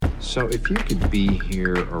So if you could be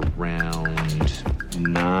here around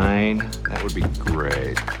 9, that would be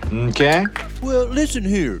great. Okay? Well, listen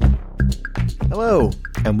here. Hello,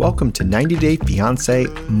 and welcome to 90 Day Fiancé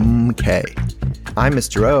MK. I'm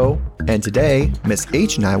Mr. O, and today, Miss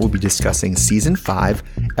H and I will be discussing Season 5,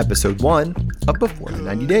 Episode 1 of Before the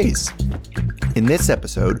 90 Days. In this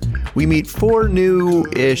episode, we meet 4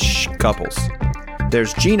 new-ish couples.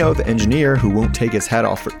 There's Gino, the engineer, who won't take his hat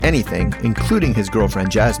off for anything, including his girlfriend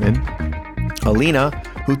Jasmine. Alina,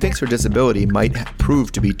 who thinks her disability might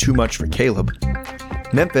prove to be too much for Caleb.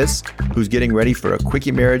 Memphis, who's getting ready for a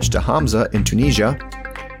quickie marriage to Hamza in Tunisia.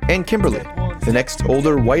 And Kimberly, the next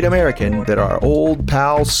older white American that our old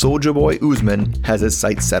pal Soulja Boy Usman has his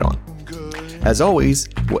sights set on. As always,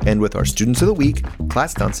 we'll end with our Students of the Week,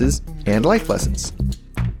 class dances, and life lessons.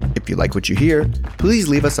 If you like what you hear, please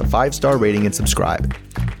leave us a 5-star rating and subscribe.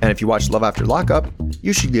 And if you watch Love After Lockup,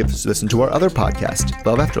 you should listen to our other podcast,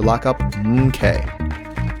 Love After Lockup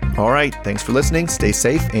MK. All right, thanks for listening, stay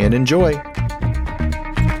safe, and enjoy.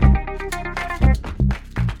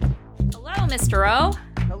 Hello, Mr. O.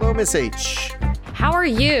 Hello, Miss H. How are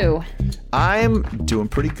you? I'm doing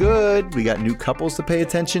pretty good. We got new couples to pay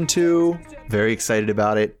attention to. Very excited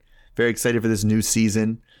about it. Very excited for this new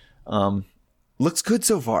season. Looks good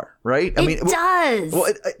so far, right? It does.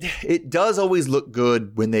 Well, it does always look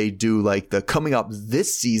good when they do like the coming up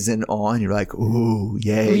this season on. You're like, ooh,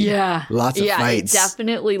 yay. Yeah. Lots of fights. It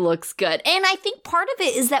definitely looks good. And I think part of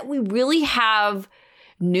it is that we really have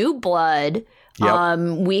new blood. Yep.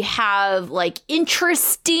 We have like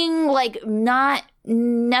interesting, like not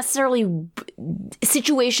necessarily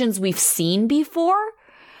situations we've seen before.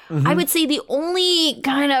 Mm-hmm. I would say the only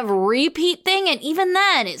kind of repeat thing, and even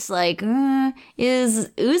then it's like, is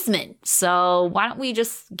Usman. So why don't we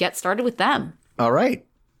just get started with them? All right.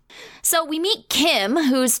 So we meet Kim,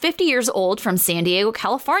 who's 50 years old from San Diego,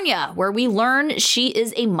 California, where we learn she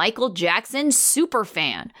is a Michael Jackson super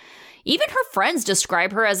fan. Even her friends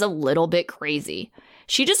describe her as a little bit crazy.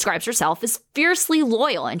 She describes herself as fiercely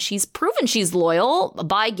loyal, and she's proven she's loyal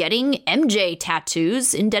by getting MJ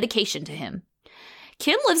tattoos in dedication to him.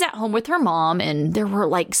 Kim lives at home with her mom, and there were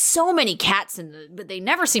like so many cats, but they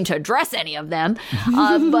never seem to address any of them.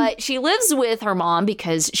 But she lives with her mom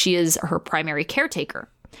because she is her primary caretaker.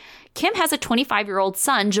 Kim has a 25-year-old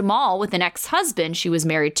son, Jamal, with an ex-husband she was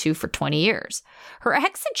married to for 20 years. Her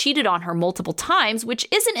ex had cheated on her multiple times, which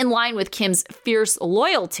isn't in line with Kim's fierce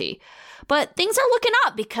loyalty. But things are looking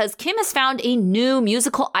up because Kim has found a new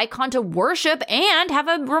musical icon to worship and have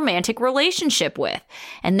a romantic relationship with,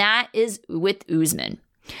 and that is with Usman.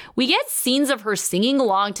 We get scenes of her singing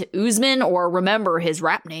along to Usman, or remember his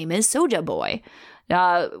rap name is Soulja Boy,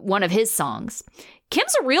 one of his songs.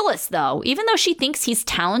 Kim's a realist, though. Even though she thinks he's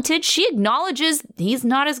talented, she acknowledges he's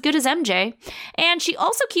not as good as MJ. And she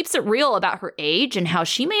also keeps it real about her age and how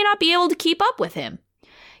she may not be able to keep up with him.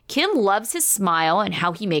 Kim loves his smile and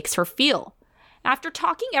how he makes her feel. After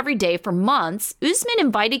talking every day for months, Usman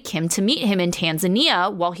invited Kim to meet him in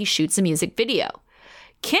Tanzania while he shoots a music video.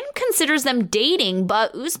 Kim considers them dating,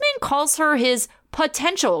 but Usman calls her his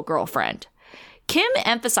potential girlfriend. Kim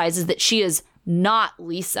emphasizes that she is not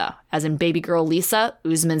Lisa, as in baby girl Lisa,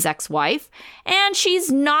 Usman's ex-wife, and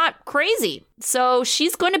she's not crazy. So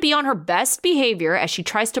she's going to be on her best behavior as she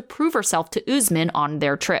tries to prove herself to Usman on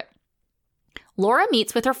their trip. Laura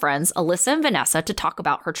meets with her friends Alyssa and Vanessa to talk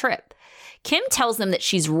about her trip. Kim tells them that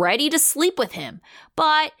she's ready to sleep with him,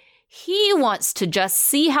 but he wants to just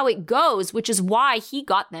see how it goes, which is why he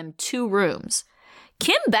got them 2 rooms.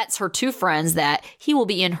 Kim bets her 2 friends that he will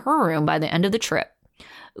be in her room by the end of the trip.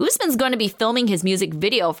 Usman's going to be filming his music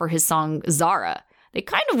video for his song Zara. They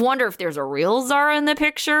kind of wonder if there's a real Zara in the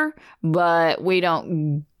picture, but we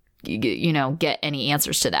don't, get any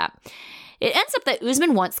answers to that. It ends up that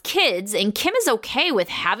Usman wants kids, and Kim is okay with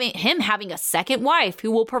him having a second wife who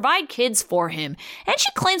will provide kids for him, and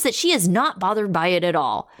she claims that she is not bothered by it at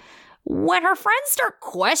all. When her friends start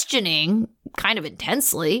questioning, kind of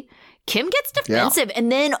intensely, Kim gets defensive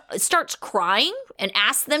and then starts crying and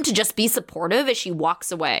asks them to just be supportive as she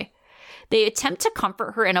walks away. They attempt to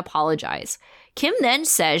comfort her and apologize. Kim then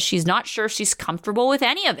says she's not sure she's comfortable with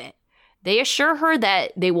any of it. They assure her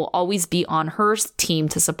that they will always be on her team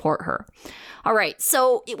to support her. All right,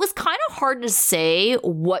 so it was kind of hard to say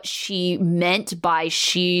what she meant by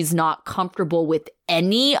she's not comfortable with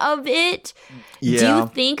any of it. Yeah. Do you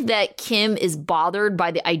think that Kim is bothered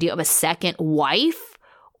by the idea of a second wife?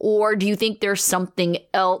 Or do you think there's something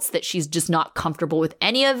else that she's just not comfortable with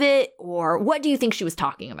any of it? Or what do you think she was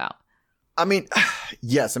talking about? I mean,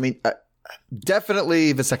 yes. I mean,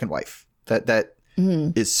 definitely the second wife. That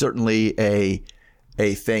is certainly a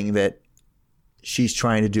thing that she's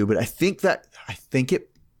trying to do. But I think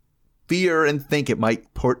it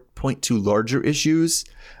might point to larger issues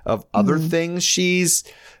of other things she's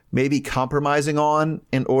maybe compromising on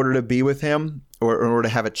in order to be with him, or in order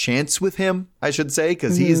to have a chance with him, I should say,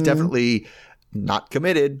 because he is definitely not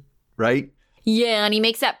committed, right? Yeah, and he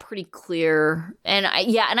makes that pretty clear. And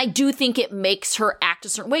I do think it makes her act a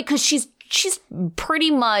certain way, because she's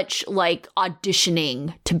pretty much like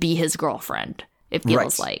auditioning to be his girlfriend, it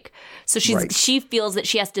feels like. So she feels that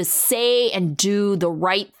she has to say and do the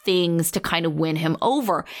right things to kind of win him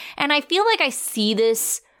over. And I feel like I see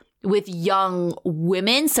this with young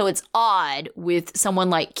women, so it's odd with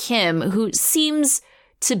someone like Kim, who seems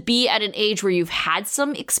to be at an age where you've had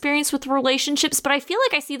some experience with relationships. But I feel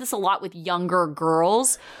like I see this a lot with younger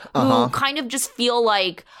girls who kind of just feel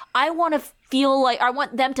like, I want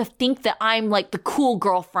them to think that I'm like the cool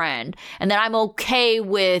girlfriend, and that I'm okay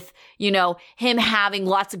with, him having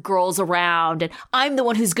lots of girls around, and I'm the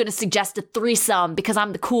one who's going to suggest a threesome because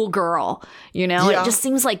I'm the cool girl. It just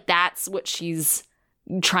seems like that's what she's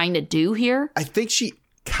trying to do here. I think she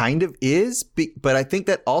kind of is, but I think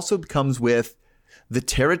that also comes with the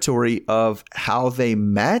territory of how they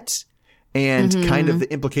met and kind of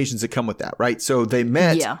the implications that come with that, right? So they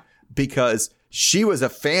met because she was a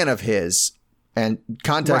fan of his and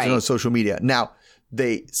contacted him on social media. Now,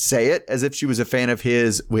 they say it as if she was a fan of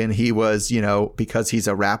his when he was, because he's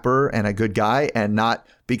a rapper and a good guy, and not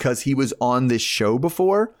because he was on this show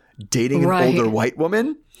before dating an older white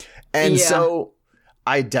woman. And so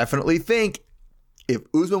I definitely think if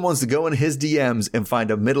Usman wants to go in his DMs and find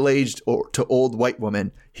a middle-aged or to old white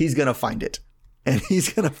woman, he's going to find it. And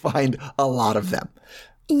he's going to find a lot of them.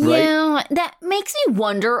 Yeah, right? That makes me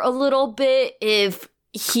wonder a little bit if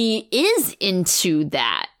he is into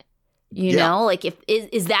that. You know, like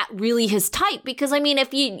is that really his type? Because I mean,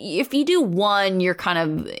 if you do one, you're kind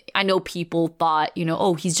of, I know people thought,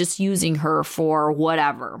 oh, he's just using her for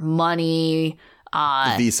whatever, money,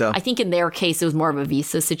 visa. I think in their case, it was more of a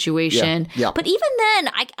visa situation. Yeah. But even then,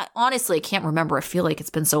 I honestly can't remember. I feel like it's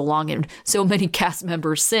been so long and so many cast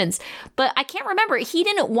members since. But I can't remember. He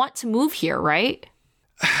didn't want to move here, right?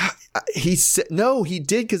 He said no. He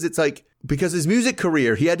did because his music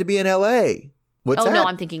career, he had to be in L.A. What's that? No,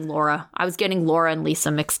 I'm thinking Laura. I was getting Laura and Lisa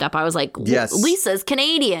mixed up. I was like, yes. Lisa's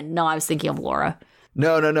Canadian. No, I was thinking of Laura.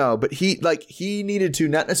 No. But he needed to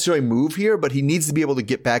not necessarily move here, but he needs to be able to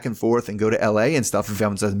get back and forth and go to LA and stuff if he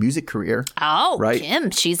wants a music career. Oh, right. Kim,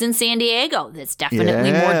 she's in San Diego. That's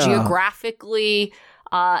definitely more geographically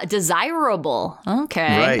desirable.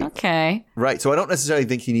 Okay. Right. Okay. Right. So I don't necessarily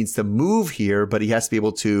think he needs to move here, but he has to be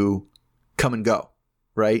able to come and go.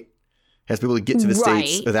 Right. He has to be able to get to the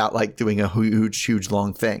States without doing a huge,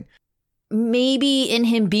 long thing. Maybe in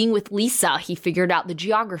him being with Lisa, he figured out the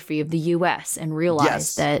geography of the U.S. and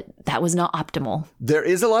realized that was not optimal. There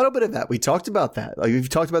is a little bit of that. We talked about that. We've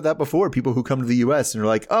talked about that before. People who come to the U.S. and are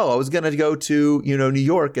like, oh, I was going to go to, New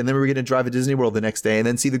York, and then we were going to drive to Disney World the next day and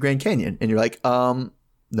then see the Grand Canyon. And you're like,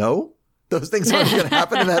 no, those things aren't going to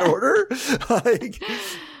happen in that order.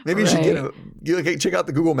 Maybe you should check out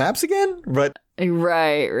the Google Maps again. But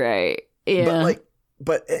right. Yeah.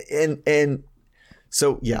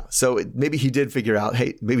 So maybe he did figure out,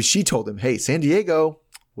 hey, maybe she told him, hey, San Diego,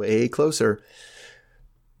 way closer.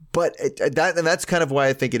 But that's kind of why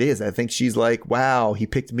I think it is. I think she's like, wow, he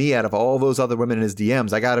picked me out of all those other women in his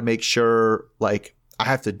DMs. I got to make sure, I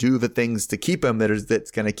have to do the things to keep him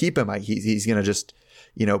that's going to keep him. He's going to just,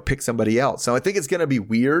 pick somebody else. So I think it's going to be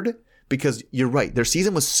weird because you're right. Their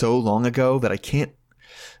season was so long ago that I can't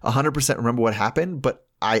 100% remember what happened, but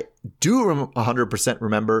I do 100%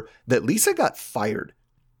 remember that Lisa got fired,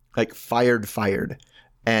 fired.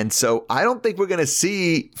 And so I don't think we're going to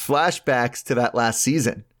see flashbacks to that last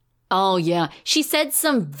season. Oh, yeah. She said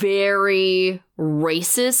some very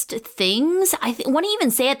racist things. What do you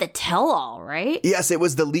even say at the tell-all, right? Yes, it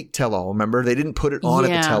was the leaked tell-all. Remember, they didn't put it on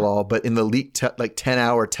at the tell-all, but in the leaked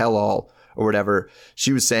 10-hour tell-all or whatever,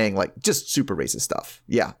 she was saying just super racist stuff.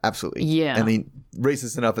 Yeah, absolutely. Yeah. I mean,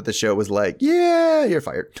 racist enough that the show was like, yeah, you're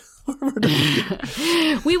fired.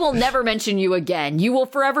 We will never mention you again. You will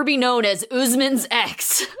forever be known as Usman's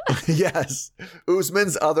ex. Yes.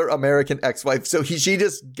 Usman's other American ex-wife. So she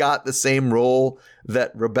just got the same role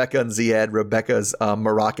that Rebecca and Ziad, Rebecca's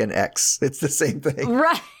Moroccan ex. It's the same thing.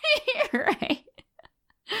 Right.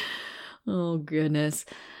 Oh, goodness.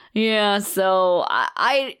 Yeah. So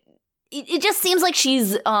it just seems like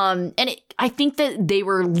she's, I think that they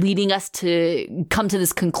were leading us to come to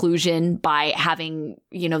this conclusion by having,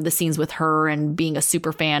 the scenes with her and being a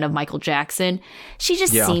super fan of Michael Jackson. She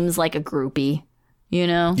just seems like a groupie,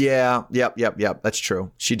 Yeah. Yep. That's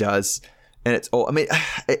true. She does. And it's I mean,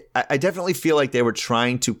 I definitely feel like they were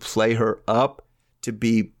trying to play her up to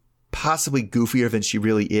be possibly goofier than she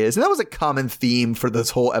really is. And that was a common theme for this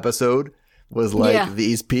whole episode, was like,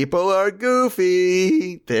 these people are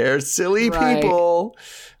goofy. They're silly people.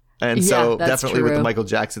 And so definitely with the Michael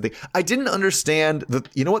Jackson thing. I didn't understand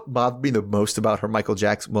you know what bothered me the most about her Michael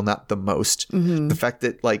Jackson? Well, not the most. The fact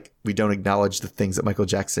that like we don't acknowledge the things that Michael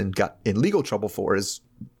Jackson got in legal trouble for is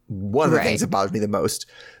one of the things that bothered me the most.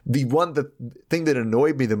 The thing that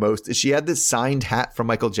annoyed me the most is she had this signed hat from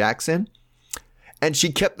Michael Jackson, and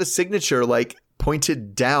she kept the signature like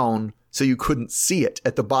pointed down so you couldn't see it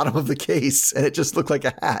at the bottom of the case, and it just looked like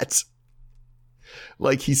a hat.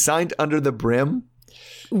 Like he signed under the brim.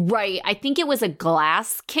 Right. I think it was a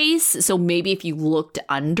glass case, so maybe if you looked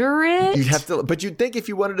under it. You'd have to, but you'd think if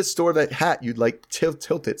you wanted to store that hat, you'd like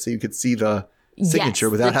tilt it so you could see the signature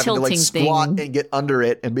without having to like squat and get under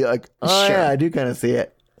it and be like, oh yeah, I do kind of see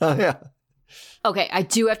it. Oh yeah. Okay, I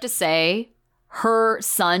do have to say, her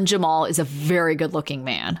son Jamal is a very good looking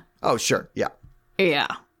man. Oh sure, yeah. Yeah.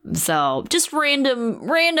 So just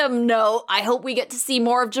random note. I hope we get to see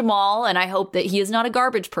more of Jamal, and I hope that he is not a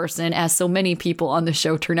garbage person, as so many people on the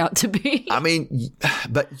show turn out to be. I mean,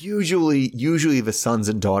 but usually the sons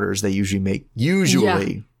and daughters they usually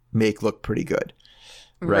make look pretty good,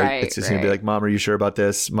 right? It's just gonna be like, Mom, are you sure about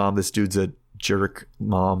this? Mom, this dude's a jerk.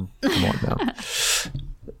 Mom, come on now.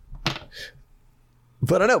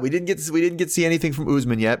 But I don't know. We didn't get to see anything from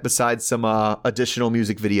Usman yet, besides some additional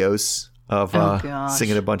music videos of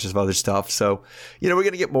singing a bunch of other stuff. So, we're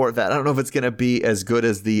going to get more of that. I don't know if it's going to be as good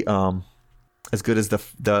as the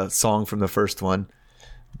song from the first one.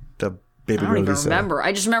 The Baby I don't even remember.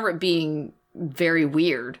 I just remember it being very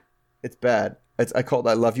weird. It's bad. I called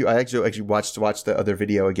I Love You. I actually watched the other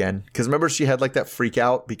video again. Because remember she had like that freak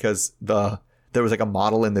out because there was like a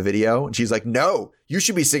model in the video. And she's like, no, you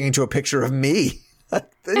should be singing to a picture of me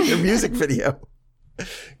in your music video.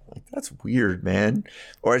 Like, that's weird, man.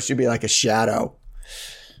 Or it should be like a shadow.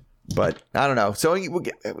 But I don't know. So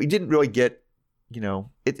we didn't really get,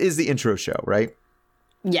 it is the intro show, right?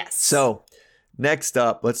 Yes. So next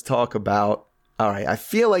up, let's talk about, all right, I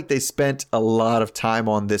feel like they spent a lot of time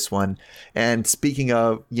on this one. And speaking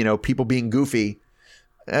of, people being goofy,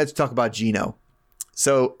 let's talk about Gino.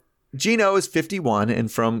 So Gino is 51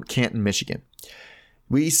 and from Canton, Michigan.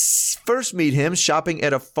 We first meet him shopping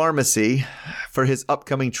at a pharmacy for his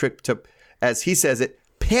upcoming trip to, as he says it,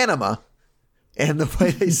 Panama. And the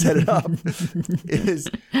way they set it up is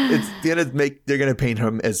they're going to paint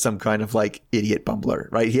him as some kind of like idiot bumbler,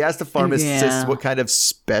 right? He asks the pharmacist what kind of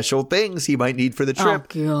special things he might need for the trip.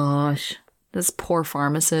 Oh, gosh. This poor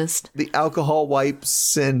pharmacist. The alcohol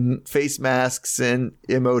wipes and face masks and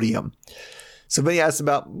Imodium. So then he asks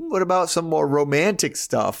what about some more romantic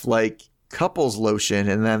stuff like couples lotion,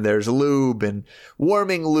 and then there's lube and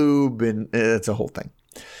warming lube, and it's a whole thing.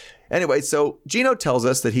 Anyway, so Gino tells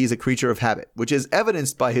us that he's a creature of habit, which is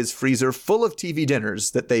evidenced by his freezer full of TV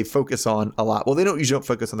dinners that they focus on a lot. Well, they don't usually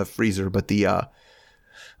focus on the freezer, but the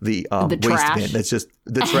waste bin. That's just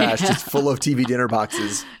the trash, just full of TV dinner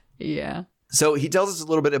boxes. Yeah. So he tells us a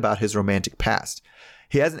little bit about his romantic past.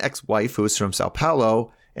 He has an ex-wife who is from Sao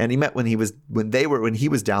Paulo, and he met when he was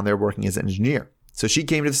down there working as an engineer. So she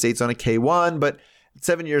came to the States on a K-1, but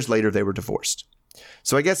 7 years later, they were divorced.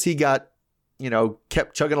 So I guess he got,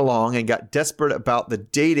 kept chugging along and got desperate about the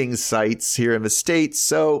dating sites here in the States.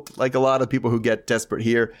 So like a lot of people who get desperate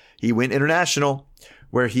here, he went international,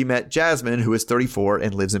 where he met Jasmine, who is 34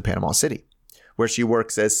 and lives in Panama City, where she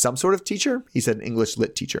works as some sort of teacher. He said an English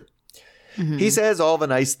lit teacher. Mm-hmm. He says all the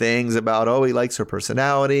nice things about, he likes her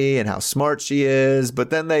personality and how smart she is. But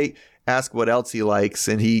then they ask what else he likes,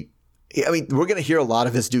 and we're going to hear a lot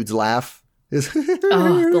of this dude's laugh.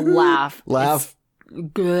 The laugh. Laugh.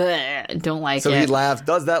 Good. Don't like it. So he laughs,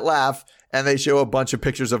 does that laugh, and they show a bunch of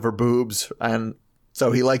pictures of her boobs. And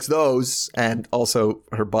so he likes those, and also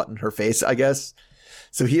her butt and her face, I guess.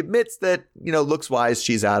 So he admits that, looks-wise,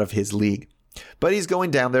 she's out of his league. But he's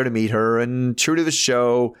going down there to meet her, and true to the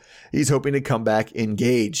show, he's hoping to come back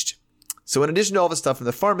engaged. So in addition to all the stuff in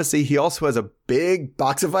the pharmacy, he also has a big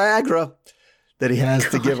box of Viagra that he has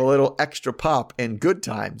to give a little extra pop in good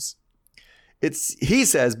times. He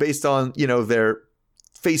says, based on, their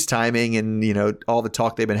FaceTiming and, all the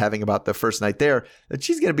talk they've been having about the first night there, that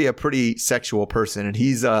she's going to be a pretty sexual person, and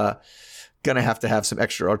he's going to have some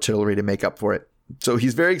extra artillery to make up for it. So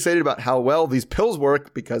he's very excited about how well these pills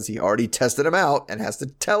work because he already tested them out and has to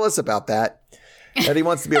tell us about that he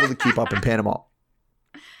wants to be able to keep up in Panama.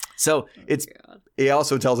 So he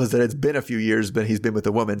also tells us that it's been a few years, but he's been with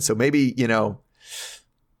a woman. So maybe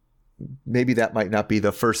maybe that might not be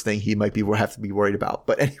the first thing he might have to be worried about.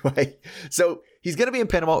 But anyway, so he's going to be in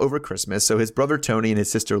Panama over Christmas. So his brother Tony and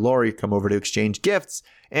his sister Lori come over to exchange gifts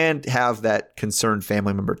and have that concerned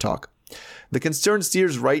family member talk. The concern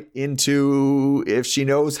steers right into if she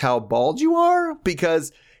knows how bald you are,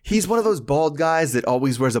 because he's one of those bald guys that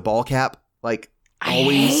always wears a ball cap, like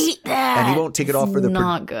always. I hate that. And he won't take it off for the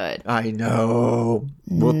not good. I know.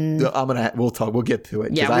 We'll talk. We'll get to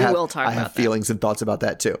it. Yeah, will talk about I have feelings and thoughts about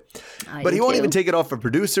that too. But he won't even take it off for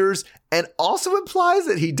producers, and also implies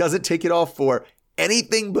that he doesn't take it off for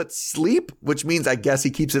anything but sleep, which means I guess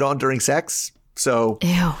he keeps it on during sex. So,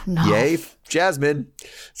 ew, no. Yay, Jasmine.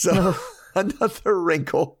 So another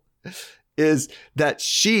wrinkle is that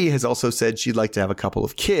she has also said she'd like to have a couple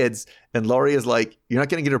of kids, and Laurie is like, "You're not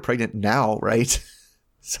going to get her pregnant now, right?"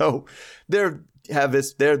 So they're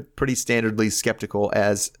pretty standardly skeptical,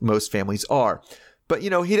 as most families are. But, he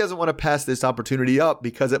doesn't want to pass this opportunity up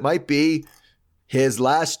because it might be his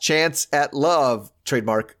last chance at love.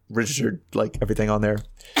 Trademark Richard, like everything on there.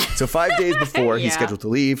 So 5 days before he's scheduled to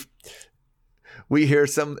leave, we hear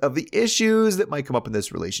some of the issues that might come up in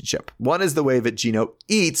this relationship. One is the way that Gino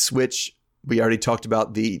eats, which we already talked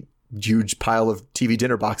about, the huge pile of TV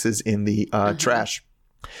dinner boxes in the trash.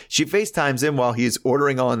 She FaceTimes him while he's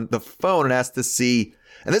ordering on the phone and asks to see,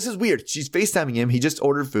 and this is weird. She's FaceTiming him. He just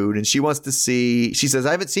ordered food and she wants to see, she says,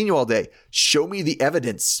 "I haven't seen you all day. Show me the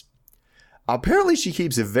evidence." Apparently she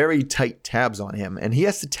keeps a very tight tabs on him, and he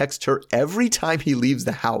has to text her every time he leaves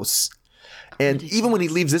the house. And even when he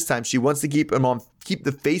leaves this time, she wants to keep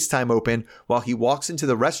the FaceTime open while he walks into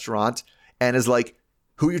the restaurant and is like,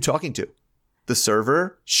 "Who are you talking to? The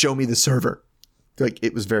server? Show me the server." Like,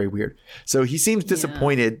 it was very weird. So he seems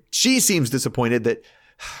disappointed. Yeah. She seems disappointed that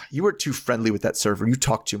you were too friendly with that server. You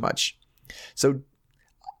talk too much. So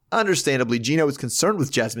understandably, Gino is concerned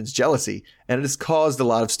with Jasmine's jealousy, and it has caused a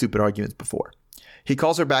lot of stupid arguments before. He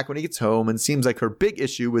calls her back when he gets home, and seems like her big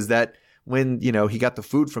issue was that when, he got the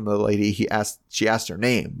food from the lady, she asked her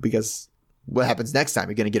name, because what happens next time?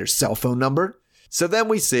 You're going to get her cell phone number? So then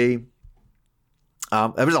we see,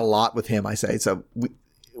 there's a lot with him, I say. So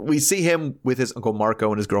we see him with his Uncle Marco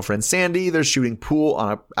and his girlfriend Sandy. They're shooting pool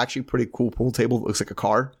on a actually pretty cool pool table that looks like a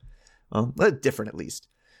car. Different, at least.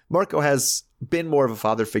 Marco has been more of a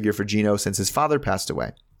father figure for Gino since his father passed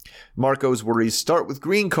away. Marco's worries start with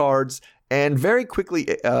green cards and very quickly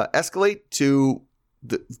escalate to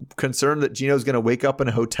the concern that Gino's going to wake up in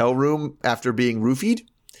a hotel room after being roofied.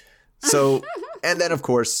 So, and then, of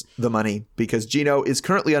course, the money, because Gino is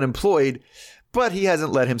currently unemployed, but he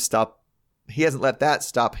hasn't let that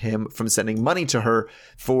stop him from sending money to her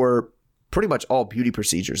for pretty much all beauty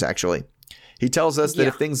procedures, actually. He tells us that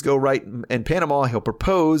if things go right in Panama, he'll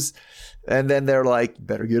propose. And then they're like,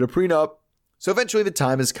 better get a prenup. So eventually the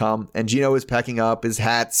time has come, and Gino is packing up his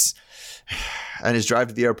hats and his drive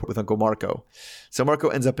to the airport with Uncle Marco. So Marco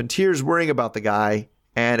ends up in tears worrying about the guy.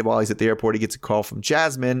 And while he's at the airport, he gets a call from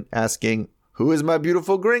Jasmine asking, "Who is my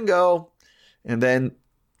beautiful gringo?" And then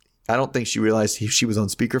I don't think she realized she was on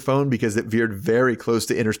speakerphone, because it veered very close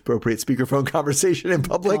to inappropriate speakerphone conversation in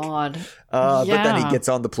public. God. But then he gets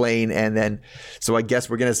on the plane, and then, so I guess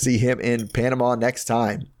we're going to see him in Panama next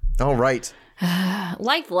time. All right.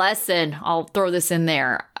 Life lesson. I'll throw this in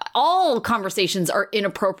there. All conversations are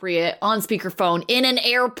inappropriate on speakerphone in an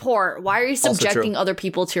airport. Why are you subjecting other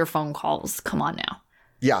people to your phone calls? Come on now.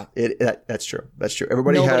 Yeah, that's true. That's true.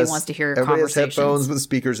 Everybody wants to hear everybody conversations. has headphones with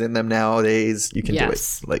speakers in them nowadays. You can do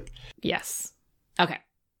it. Yes. Okay.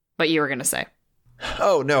 But you were going to say.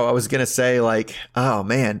 Oh, no. I was going to say, oh,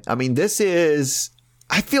 man. I mean, I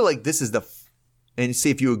feel like this is and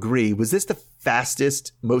see if you agree, was this the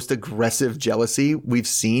fastest, most aggressive jealousy we've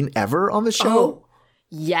seen ever on the show? Oh,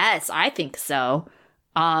 yes, I think so.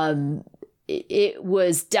 It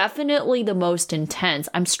was definitely the most intense.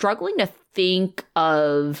 I'm struggling to think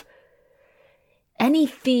of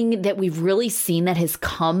anything that we've really seen that has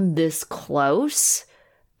come this close.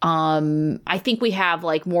 I think we have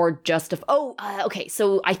more okay.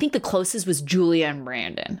 So I think the closest was Julia and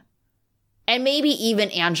Brandon, and maybe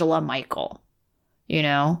even Angela Michael,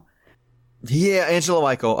 Yeah, Angela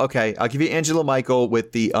Michael. Okay, I'll give you Angela Michael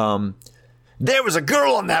with the there was a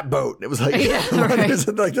girl on that boat. It was like, right.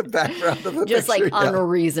 The background of the just picture.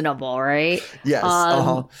 Unreasonable, right? Yes.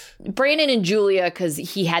 Brandon and Julia, because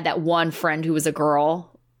he had that one friend who was a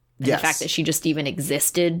girl. And the fact that she just even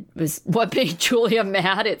existed was what made Julia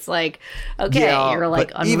mad. It's like, okay, you're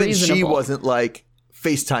unreasonable. Even she wasn't like,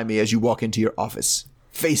 FaceTime me as you walk into your office.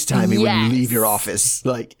 FaceTime me when you leave your office.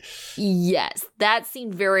 Yes, that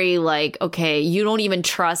seemed very okay, you don't even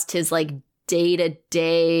trust his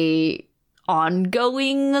day-to-day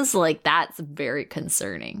ongoings. That's very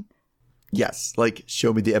concerning. Yes, like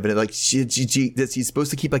show me the evidence. Like he's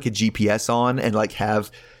supposed to keep like a GPS on and like have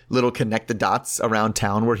little connect the dots around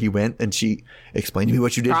town where he went. And she explained to me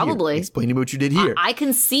what you did Probably. here. Explain to me what you did here. I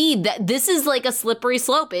can see that this is like a slippery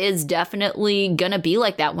slope. It is definitely gonna be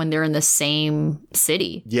like that when they're in the same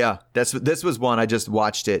city. Yeah, this was one I just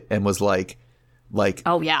watched it and was like,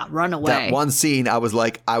 oh yeah, run away. That one scene, I was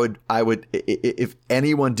like, I would, if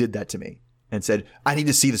anyone did that to me and said, I need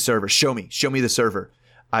to see the server. Show me the server.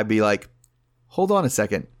 I'd be like, hold on a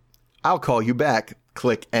second. I'll call you back.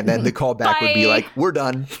 Click. And then the call back would be like, we're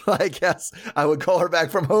done. I guess I would call her back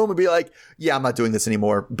from home and be like, yeah, I'm not doing this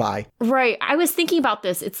anymore. Bye. Right. I was thinking about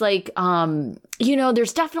this. It's like,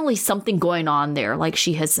 there's definitely something going on there. Like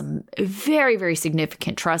she has some very, very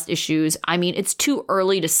significant trust issues. I mean, it's too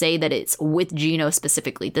early to say that it's with Gino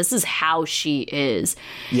specifically. This is how she is.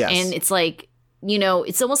 Yes. And it's like,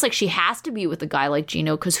 it's almost like she has to be with a guy like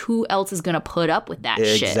Gino because who else is going to put up with that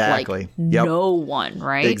shit? Exactly. Like, no one,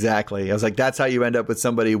 right? Exactly. I was like, that's how you end up with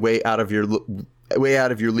somebody way out of your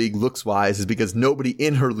league looks wise, is because nobody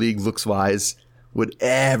in her league looks wise would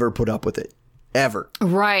ever put up with it. Ever.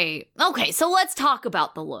 Right. Okay, so let's talk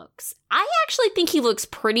about the looks. I actually think he looks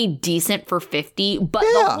pretty decent for 50, but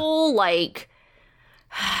the whole like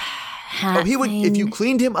he would if you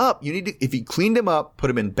cleaned him up, if you cleaned him up, put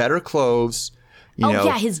him in better clothes.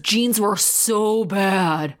 Yeah, his jeans were so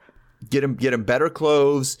bad. Get him better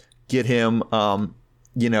clothes. Get him,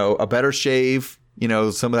 a better shave.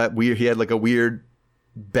 Some of that weird. He had like a weird,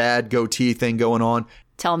 bad goatee thing going on.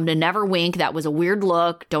 Tell him to never wink. That was a weird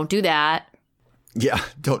look. Don't do that. Yeah,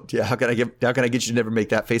 don't. Yeah, how can I get you to never make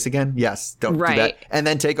that face again? Yes, don't do that. And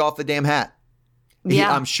then take off the damn hat.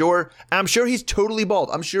 Yeah, I'm sure he's totally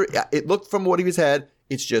bald. I'm sure it looked from what he was had.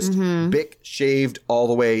 It's just Bic shaved all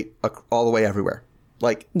the way everywhere.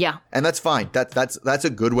 Like, yeah. And that's fine. That's a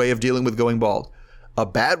good way of dealing with going bald. A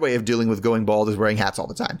bad way of dealing with going bald is wearing hats all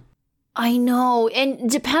the time. I know. And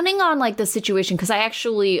depending on like the situation, because I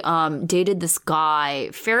actually dated this guy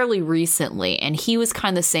fairly recently and he was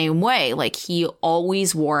kind of the same way. Like he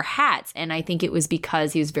always wore hats. And I think it was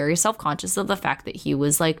because he was very self-conscious of the fact that he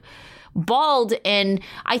was like bald, and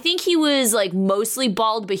I think he was like mostly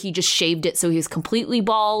bald, but he just shaved it so he was completely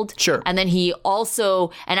bald. Sure. And then he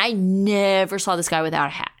also, and I never saw this guy without a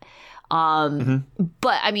hat.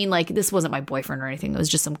 But I mean, like, this wasn't my boyfriend or anything. It was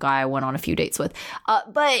just some guy I went on a few dates with.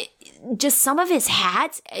 But just some of his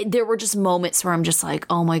hats, there were just moments where I'm just like,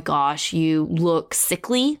 oh my gosh, you look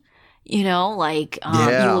sickly, you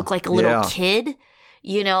look like a little kid.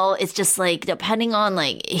 It's just like, depending on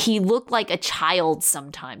like, he looked like a child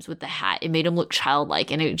sometimes with the hat. It made him look childlike.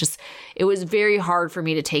 And it was very hard for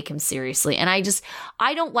me to take him seriously. And I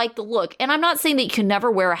don't like the look. And I'm not saying that you can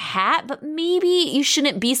never wear a hat, but maybe you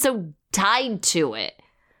shouldn't be so tied to it,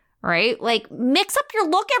 right? Like mix up your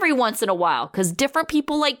look every once in a while because different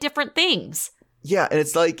people like different things. Yeah. And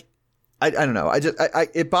it's like, I don't know.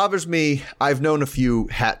 It bothers me. I've known a few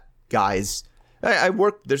hat guys.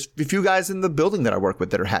 There's a few guys in the building that I work with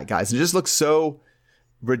that are hat guys. And it just looks so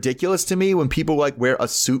ridiculous to me when people like wear a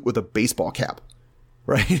suit with a baseball cap,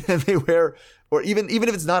 right? And they wear, or even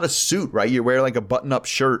if it's not a suit, right? You wear like a button up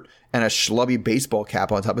shirt and a schlubby baseball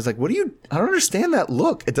cap on top. It's like, I don't understand that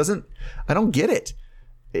look. I don't get it.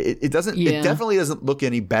 It definitely doesn't look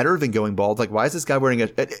any better than going bald. Like, why is this guy wearing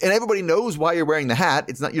and everybody knows why you're wearing the hat.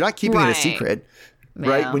 You're not keeping it a secret.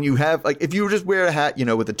 Right. Yeah. When you have like, if you just wear a hat,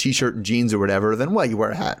 with a t-shirt and jeans or whatever, then you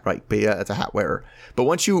wear a hat, right? But yeah, that's a hat wearer. But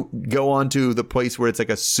once you go on to the place where it's like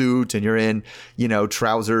a suit and you're in,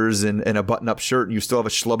 trousers and a button up shirt and you still have a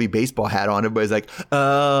schlubby baseball hat on, everybody's like,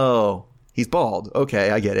 oh, he's bald.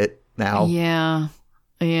 Okay. I get it now. Yeah.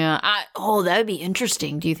 Yeah. That would be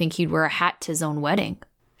interesting. Do you think he'd wear a hat to his own wedding?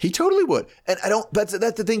 He totally would. And that's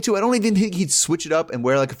the thing too. I don't even think he'd switch it up and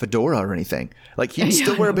wear like a fedora or anything. Like he'd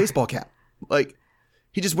still wear a baseball cap. Like,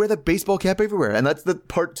 he just wear that baseball cap everywhere. And that's the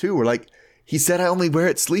part too, where like, he said, I only wear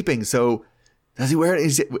it sleeping. So does he wear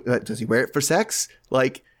it? Does he wear it for sex?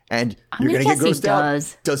 Like, and you're going to get grossed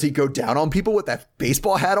out. Does he go down on people with that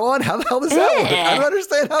baseball hat on? How the hell does that work? I don't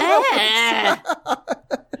understand how that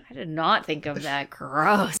works. I did not think of that.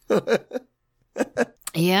 Gross.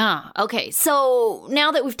 Yeah. Okay. So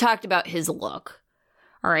now that we've talked about his look,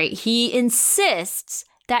 all right, he insists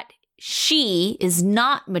that she is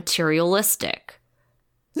not materialistic.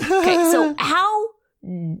 Okay, so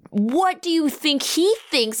what do you think he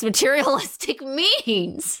thinks materialistic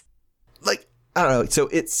means? Like, I don't know. So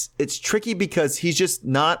it's tricky because he's just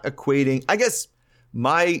not equating. I guess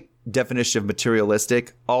my definition of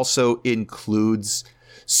materialistic also includes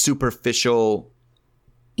superficial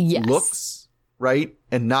looks, right?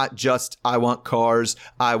 And not just, I want cars,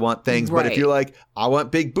 I want things. But if Right. you're like, I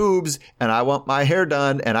want big boobs and I want my hair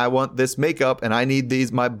done and I want this makeup and I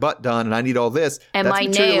need my butt done and I need all this. And that's my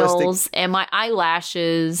materialistic. nails and my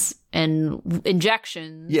eyelashes and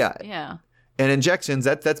injections. Yeah. Yeah. And injections,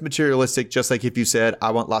 that's materialistic. Just like if you said,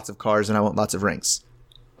 I want lots of cars and I want lots of rings.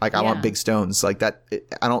 Like I want Yeah. big stones like that.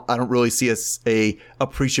 I don't really see a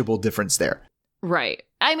appreciable difference there. Right.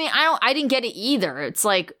 I mean, I didn't get it either. It's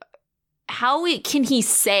like, how can he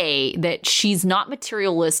say that she's not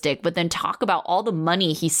materialistic, but then talk about all the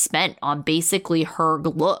money he spent on basically her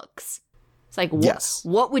looks? It's like, Yes.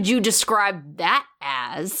 what would you describe that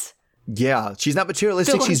as? Yeah, she's not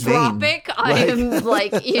materialistic. She's vain. Philanthropic? I am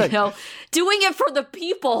like, doing it for the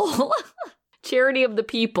people. Charity of the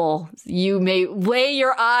people. You may lay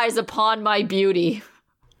your eyes upon my beauty.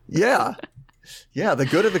 Yeah. Yeah, the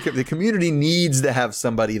good of the community needs to have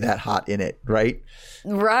somebody that hot in it, right?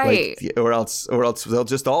 Right. Like, or else they'll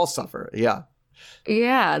just all suffer. Yeah.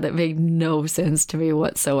 Yeah, that made no sense to me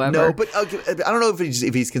whatsoever. No, but I don't know if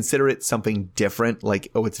he's consider it something different. Like,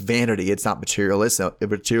 oh, it's vanity. It's not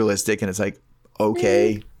materialistic, and it's like,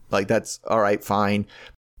 okay, like that's all right, fine.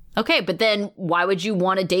 Okay, but then why would you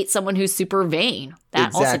want to date someone who's super vain?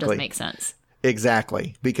 That also Exactly. doesn't make sense.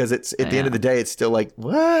 Exactly, because it's at the end of the day, it's still like,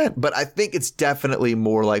 what? But I think it's definitely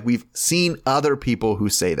more like we've seen other people who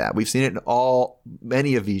say that. We've seen it in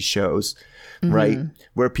many of these shows, right?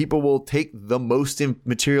 Where people will take the most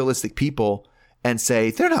materialistic people and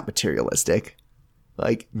say they're not materialistic.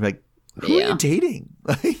 Like who are you dating?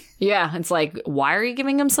 Yeah, it's like, why are you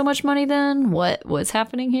giving him so much money then? What's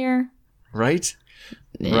happening here? Right?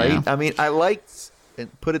 Yeah. Right? I mean, I liked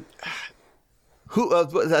and put it. Who?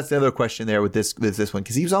 That's the other question there with this one,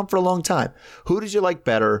 because he was on for a long time. Who did you like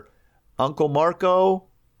better, Uncle Marco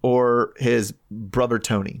or his brother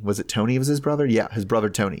Tony? Was it Tony? Was his brother? Yeah, his brother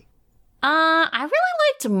Tony. I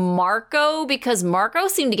really liked Marco because Marco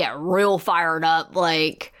seemed to get real fired up,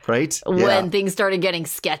 like Right? when things started getting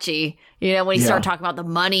sketchy. You know, when he started talking about the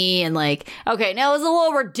money and like, okay, now it was a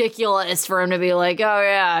little ridiculous for him to be like, oh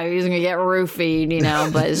yeah, he's gonna get roofied, you know,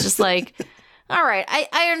 but it's just like. All right,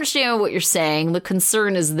 I understand what you're saying. The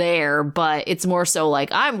concern is there, but it's more so like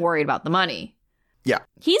I'm worried about the money. Yeah.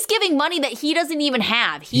 He's giving money that he doesn't even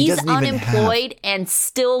have. He's doesn't even unemployed and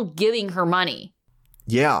still giving her money.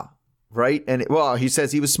 Yeah. Right. And he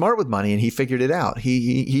says he was smart with money and he figured it out.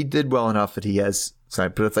 He did well enough that he has.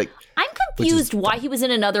 But it's like, I'm confused why he was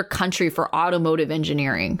in another country for automotive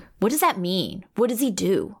engineering. What does that mean? What does he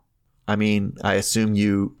do? I mean, I assume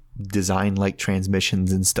you design like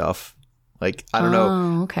transmissions and stuff. Like, I don't know.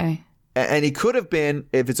 Oh, okay. And he could have been,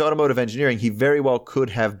 if it's automotive engineering, he very well could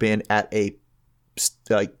have been at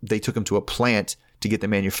they took him to a plant to get the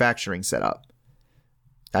manufacturing set up.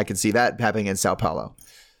 I can see that happening in Sao Paulo.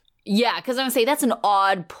 Yeah, because I'm going to say that's an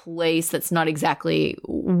odd place. That's not exactly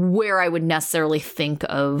where I would necessarily think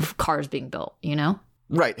of cars being built, you know?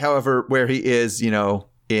 Right. However, where he is,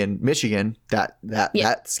 in Michigan,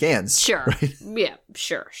 that scans. Sure. Right? Yeah,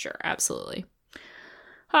 sure. Absolutely.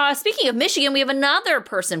 Speaking of Michigan, we have another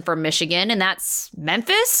person from Michigan, and that's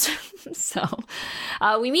Memphis. So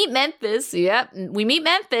we meet Memphis. Yep. We meet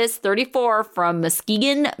Memphis, 34, from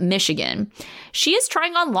Muskegon, Michigan. She is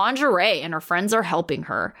trying on lingerie, and her friends are helping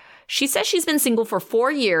her. She says she's been single for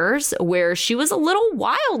 4 years, where she was a little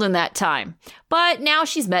wild in that time. But now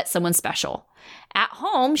she's met someone special. At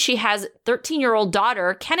home, she has 13-year-old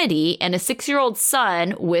daughter, Kennedy, and a 6-year-old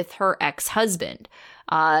son with her ex-husband.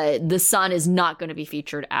 The son is not going to be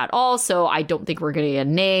featured at all, so I don't think we're going to get a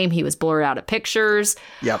name. He was blurred out of pictures.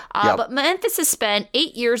 Yep. But Memphis has spent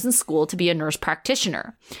 8 years in school to be a nurse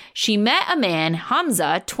practitioner. She met a man,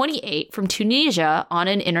 Hamza, 28, from Tunisia on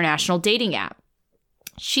an international dating app.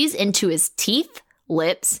 She's into his teeth,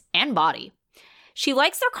 lips, and body. She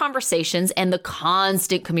likes their conversations and the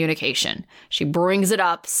constant communication. She brings it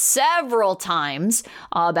up several times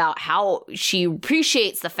about how she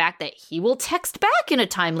appreciates the fact that he will text back in a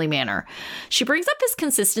timely manner. She brings up his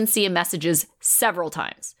consistency in messages several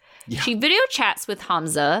times. Yeah. She video chats with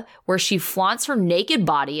Hamza, where she flaunts her naked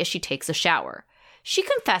body as she takes a shower. She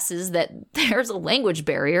confesses that there's a language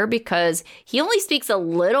barrier because he only speaks a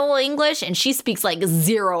little English and she speaks like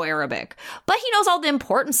zero Arabic. But he knows all the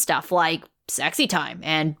important stuff like sexy time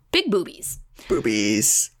and big boobies.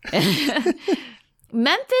 Boobies.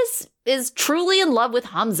 Memphis is truly in love with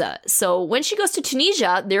Hamza. So when she goes to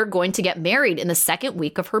Tunisia, they're going to get married in the second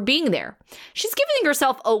week of her being there. She's giving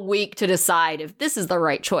herself a week to decide if this is the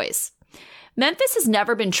right choice. Memphis has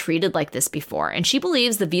never been treated like this before, and she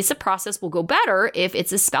believes the visa process will go better if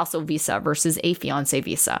it's a spousal visa versus a fiancé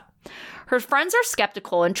visa. Her friends are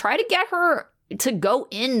skeptical and try to get her to go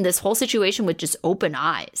in this whole situation with just open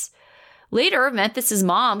eyes. Later, Memphis's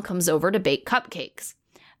mom comes over to bake cupcakes.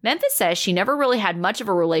 Memphis says she never really had much of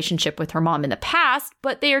a relationship with her mom in the past,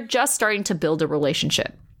 but they are just starting to build a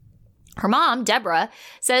relationship. Her mom, Deborah,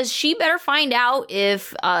 says she better find out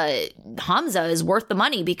if Hamza is worth the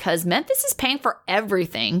money because Memphis is paying for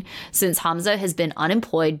everything since Hamza has been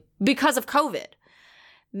unemployed because of COVID.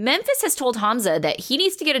 Memphis has told Hamza that he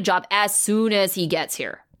needs to get a job as soon as he gets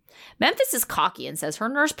here. Memphis is cocky and says her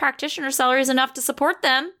nurse practitioner salary is enough to support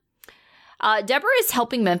them. Deborah is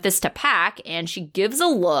helping Memphis to pack, and she gives a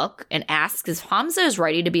look and asks if Hamza is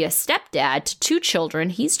ready to be a stepdad to 2 children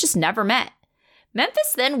he's just never met.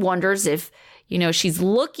 Memphis then wonders if, she's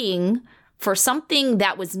looking for something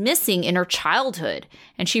that was missing in her childhood,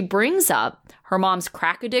 and she brings up her mom's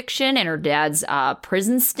crack addiction and her dad's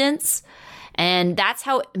prison stints, and that's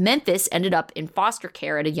how Memphis ended up in foster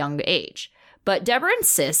care at a young age. But Deborah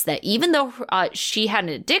insists that even though she had an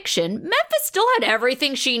addiction, Memphis still had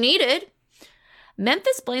everything she needed.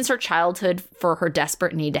 Memphis blames her childhood for her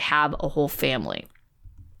desperate need to have a whole family.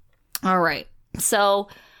 All right. So,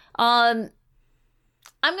 I'm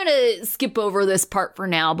going to skip over this part for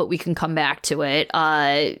now, but we can come back to it.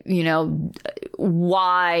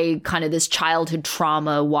 Why kind of this childhood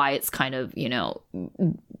trauma, why it's kind of,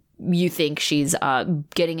 you think she's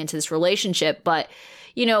getting into this relationship. But,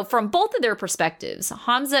 from both of their perspectives,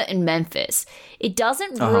 Hamza and Memphis, it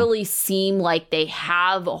doesn't really seem like they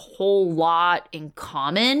have a whole lot in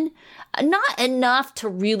common. Not enough to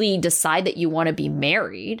really decide that you want to be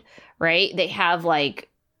married, right? They have like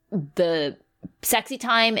the sexy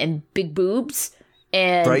time and big boobs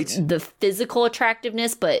and the physical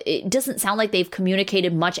attractiveness, but it doesn't sound like they've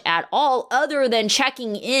communicated much at all other than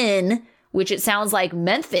checking in, which it sounds like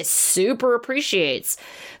Memphis super appreciates.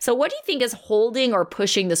 So what do you think is holding or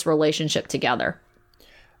pushing this relationship together?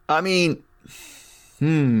 I mean,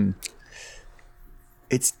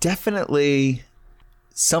 it's definitely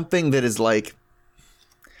something that is like,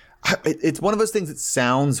 it's one of those things that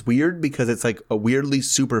sounds weird because it's like a weirdly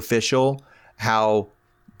superficial how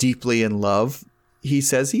deeply in love he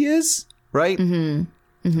says he is, right?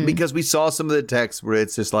 Because we saw some of the texts where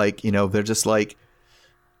it's just like, they're just like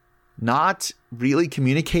not really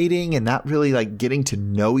communicating and not really like getting to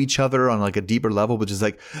know each other on like a deeper level, which is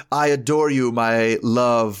like, I adore you, my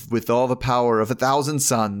love, with all the power of 1,000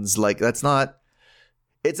 suns. Like that's not,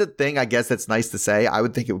 it's a thing, I guess, that's nice to say. I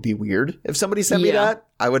would think it would be weird if somebody sent me that.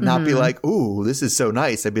 I would not be like, ooh, this is so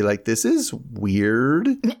nice. I'd be like, this is weird.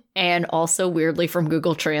 And also weirdly from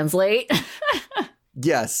Google Translate.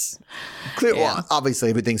 Yes. Clear. Yeah. Well, obviously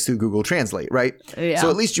everything's through Google Translate, right? Yeah. So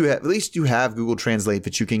at least you have Google Translate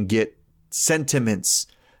that you can get sentiments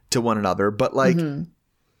to one another. But like,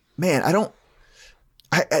 man,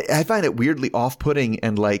 I find it weirdly off-putting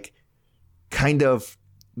and like kind of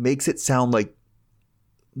makes it sound like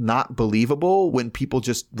not believable when people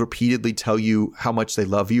just repeatedly tell you how much they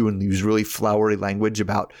love you and use really flowery language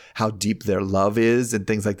about how deep their love is and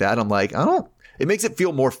things like that. I'm like, it makes it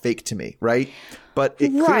feel more fake to me, right? But it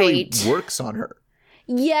clearly works on her.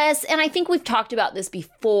 Yes, and I think we've talked about this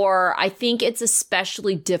before. I think it's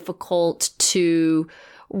especially difficult to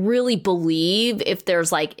really believe if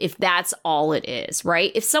that's all it is,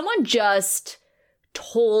 right? If someone just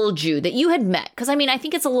told you that you had met, because I mean, I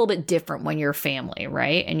think it's a little bit different when you're family,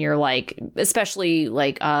 right? And you're like, especially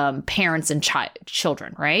like parents and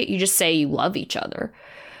children, right? You just say you love each other.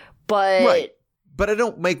 But I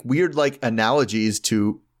don't make weird like analogies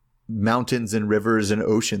to mountains and rivers and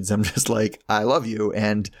oceans. I'm just like, I love you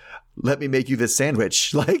and let me make you this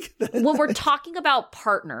sandwich. Like when we're talking about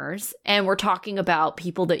partners and we're talking about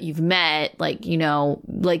people that you've met, like,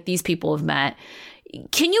 like these people have met,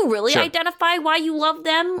 can you really identify why you love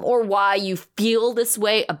them or why you feel this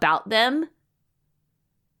way about them?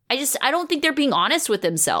 I don't think they're being honest with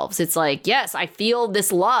themselves. It's like, yes, I feel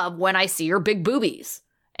this love when I see your big boobies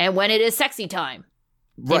and when it is sexy time.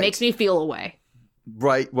 It makes me feel a way.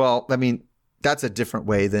 Right. Well, I mean, that's a different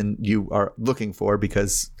way than you are looking for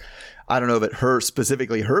because I don't know that her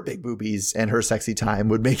big boobies and her sexy time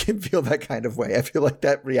would make him feel that kind of way. I feel like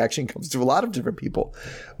that reaction comes to a lot of different people.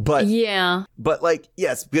 But but like,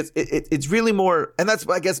 yes, because it's really more, and that's,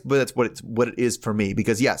 I guess, but that's what it is for me,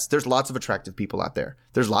 because yes, there's lots of attractive people out there.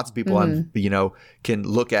 There's lots of people can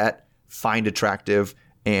look at, find attractive,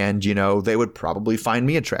 and, they would probably find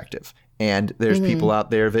me attractive. And there's people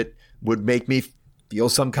out there that would make me feel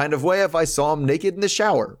some kind of way if I saw him naked in the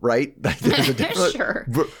shower, right? There's a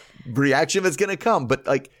different reaction that's going to come. But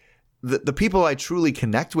like the people I truly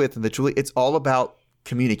connect with and it's all about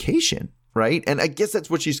communication, right? And I guess that's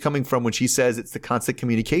what she's coming from when she says it's the constant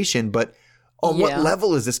communication. But on what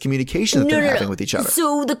level is this communication that they're having with each other?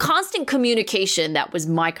 So the constant communication, that was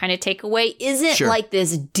my kind of takeaway, isn't like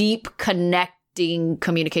this deep connecting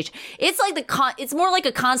communication. It's like it's more like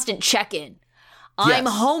a constant check-in. I'm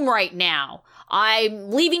home right now.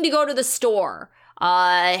 I'm leaving to go to the store.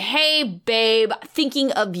 Hey, babe,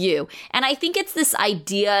 thinking of you. And I think it's this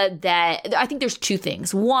idea that I think there's two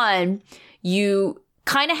things. One, you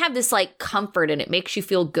kind of have this like comfort, and it makes you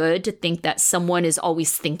feel good to think that someone is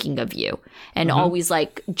always thinking of you and always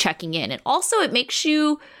like checking in. And also it makes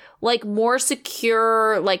you like more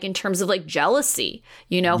secure, like in terms of like jealousy,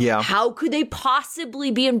 how could they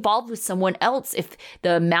possibly be involved with someone else if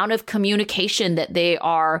the amount of communication that they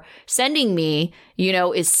are sending me,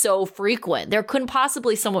 is so frequent? There couldn't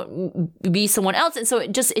possibly be someone else. And so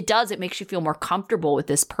it makes you feel more comfortable with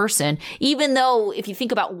this person, even though if you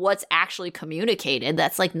think about what's actually communicated,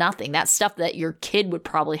 that's like nothing. That's stuff that your kid would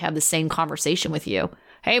probably have the same conversation with you.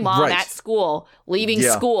 Hey, mom, at school, leaving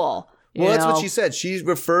school. Well, that's what she said. She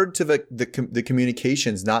referred to the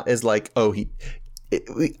communications not as like, we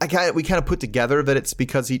kind of put together that it's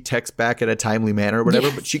because he texts back in a timely manner or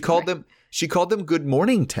whatever. But she called them good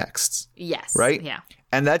morning texts. Yes. Right. Yeah.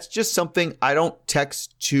 And that's just something I don't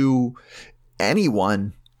text to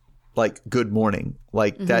anyone like good morning.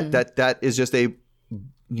 Like that is just a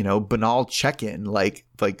banal check-in. Like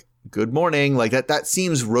good morning. Like that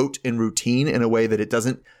seems rote and routine in a way that it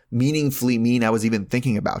doesn't meaningfully mean I was even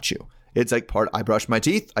thinking about you. It's like I brush my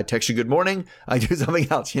teeth, I text you good morning, I do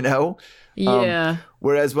something else, Yeah.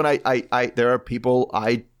 Whereas when I there are people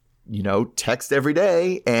I, text every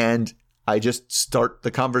day and I just start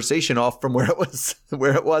the conversation off from where it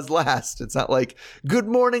was last. It's not like, good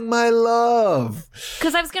morning, my love.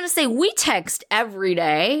 Because I was going to say, we text every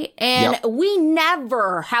day and we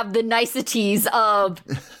never have the niceties of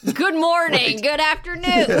good morning, good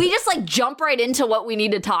afternoon. We just like jump right into what we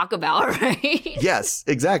need to talk about, right? Yes,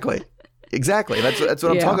 exactly. Exactly. That's what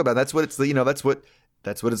I'm talking about. That's what it's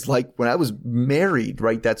that's what it's like when I was married,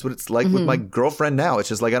 right? That's what it's like with my girlfriend now. It's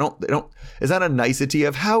just like it's not a nicety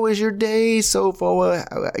of how is your day so far?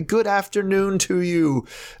 Good afternoon to you,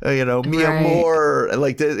 mi amor.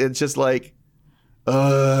 Like it's just like,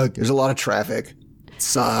 there's a lot of traffic. It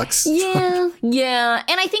sucks. Yeah, yeah.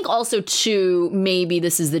 And I think also too, maybe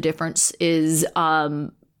this is the difference is,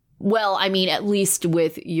 well, I mean, at least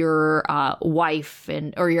with your wife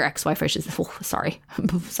or your ex-wife, I should say, sorry,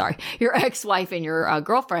 your ex-wife and your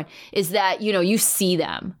girlfriend, is that, you see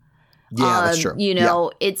them. Yeah, that's true.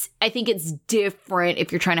 I think it's different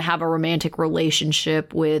if you're trying to have a romantic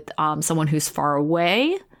relationship with someone who's far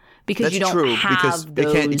away, because that's you don't true, have because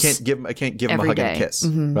those I can't give them a hug and a kiss.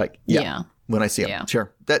 Right. Yeah. When I see them.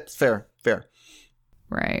 Sure. That's fair.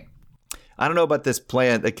 Right. I don't know about this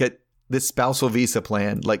plan. This spousal visa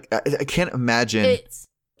plan, like I can't imagine. It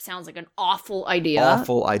sounds like an awful idea.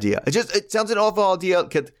 It sounds an awful idea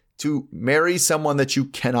to marry someone that you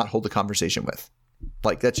cannot hold a conversation with.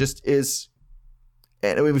 Like that just is.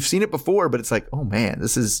 And we've seen it before, but it's like, oh man,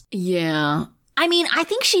 this is. Yeah. I mean, I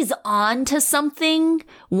think she's on to something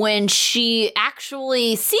when she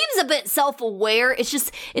actually seems a bit self-aware.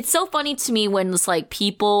 It's so funny to me when it's like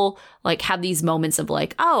people like have these moments of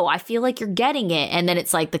like, oh, I feel like you're getting it. And then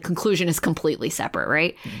it's like the conclusion is completely separate,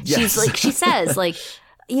 right? Yes. She's like, she says like,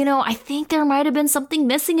 I think there might have been something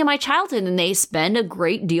missing in my childhood. And they spend a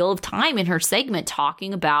great deal of time in her segment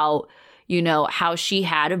talking about, how she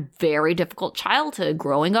had a very difficult childhood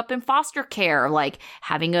growing up in foster care, like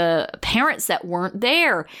having parents that weren't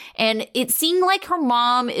there. And it seemed like her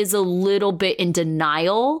mom is a little bit in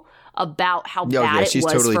denial about how bad it was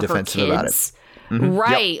totally for her defensive kids. About it. Mm-hmm.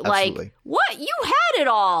 Right. Yep, like, what? You had it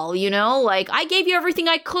all, like I gave you everything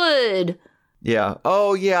I could. Yeah.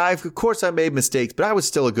 Oh, yeah. Of course I made mistakes, but I was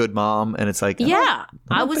still a good mom. And it's like,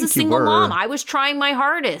 I was a single mom. I was trying my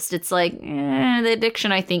hardest. It's like, the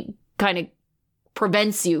addiction, I think, kind of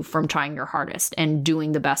prevents you from trying your hardest and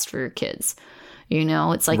doing the best for your kids.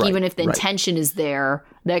 It's like, even if the intention is there,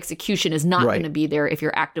 the execution is not going to be there if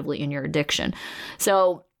you're actively in your addiction.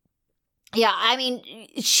 So, yeah, I mean,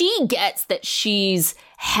 she gets that she's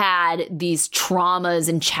had these traumas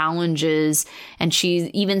and challenges. And she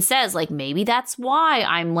even says, like, maybe that's why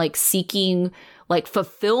I'm like seeking like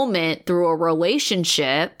fulfillment through a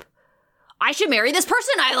relationship. I should marry this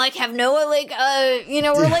person I like have no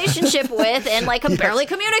relationship with and like can barely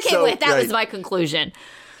communicate with. That was my conclusion.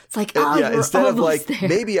 It's like, instead of like there.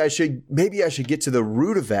 maybe I should get to the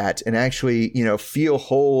root of that and actually, feel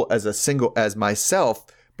whole as myself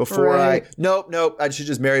before nope, I should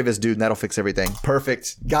just marry this dude and that'll fix everything.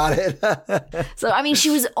 Perfect. Got it. So I mean, she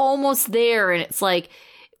was almost there, and it's like,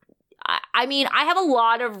 I mean, I have a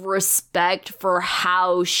lot of respect for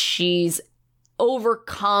how she's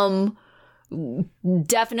overcome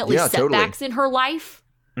definitely setbacks in her life.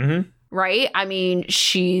 Mm-hmm. Right? I mean,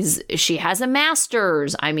 she has a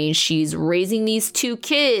master's. I mean, she's raising these 2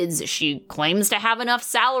 kids. She claims to have enough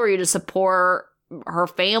salary to support her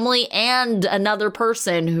family and another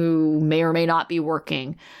person who may or may not be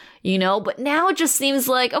working, but now it just seems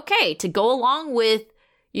like, okay, to go along with,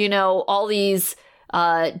 all these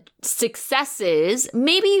successes,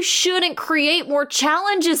 maybe you shouldn't create more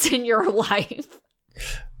challenges in your life.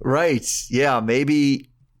 Right. Yeah. Maybe.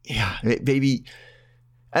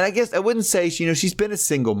 And I guess I wouldn't say, she's been a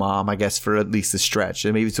single mom, I guess, for at least a stretch.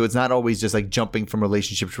 And maybe so it's not always just like jumping from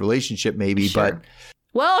relationship to relationship, maybe. Sure. But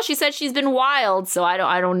well, she said she's been wild, so I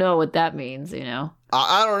don't know what that means,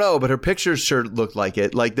 I don't know, but her pictures sure looked like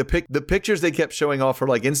it. Like the pictures they kept showing off her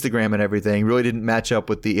like Instagram and everything really didn't match up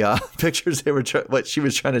with the pictures they were what she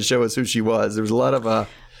was trying to show us who she was. There was a lot of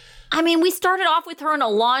I mean, we started off with her in a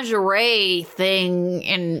lingerie thing,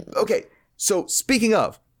 and okay. So speaking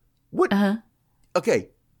of what, okay.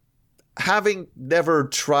 Having never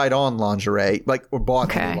tried on lingerie, or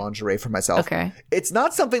bought any lingerie for myself, it's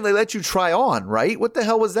not something they let you try on, right? What the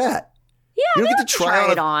hell was that? Yeah, you don't get to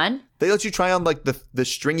try it on. They let you try on like the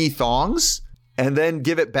stringy thongs and then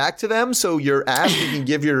give it back to them, so your ass you can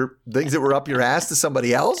give your things that were up your ass to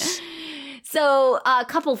somebody else. So a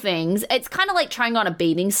couple things. It's kind of like trying on a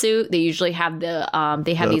bathing suit. They usually have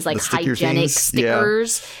these like hygienic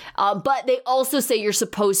stickers. Yeah. But they also say you're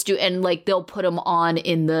supposed to, and like they'll put them on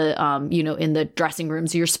in the, in the dressing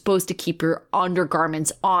rooms. You're supposed to keep your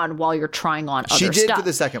undergarments on while you're trying on other stuff. She did for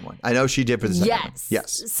the second one. I know she did for the second one.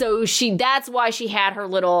 Yes. So that's why she had her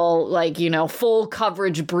little full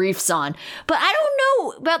coverage briefs on. But I don't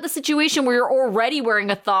know about the situation where you're already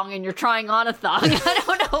wearing a thong and you're trying on a thong. I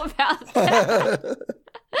don't know about that.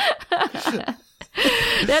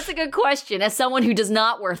 That's a good question. As someone who does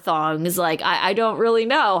not wear thongs, I don't really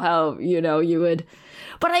know how, you would.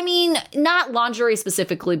 But I mean, not lingerie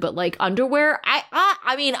specifically, but like underwear.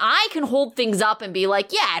 I mean, I can hold things up and be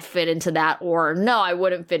like, yeah, I'd fit into that. Or no, I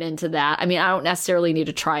wouldn't fit into that. I mean, I don't necessarily need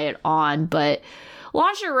to try it on, but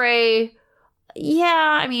lingerie,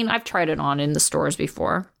 yeah, I mean, I've tried it on in the stores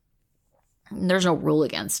before. There's no rule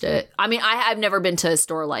against it. I mean, I've never been to a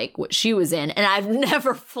store like what she was in, and I've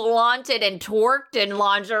never flaunted and twerked in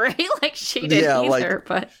lingerie like she did either.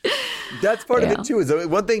 But that's part of it too. Is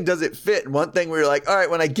one thing, does it fit, and one thing where you're like, all right,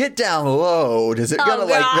 when I get down low, does it gonna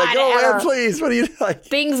go in, please? What do you like?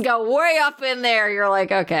 Things go way up in there. You're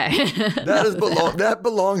like, okay, that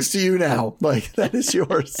belongs to you now. Like that is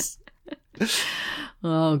yours.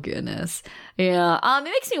 Oh, goodness. Yeah. It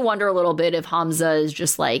makes me wonder a little bit if Hamza is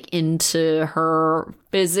just like into her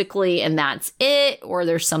physically and that's it, or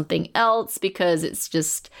there's something else, because it's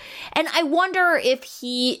just, and I wonder if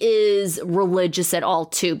he is religious at all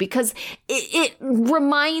too, because it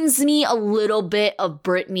reminds me a little bit of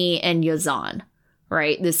Brittany and Yazan,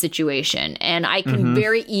 right? This situation. And I can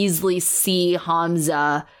very easily see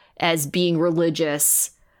Hamza as being religious,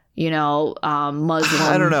 Muslim.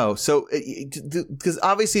 I don't know. So, because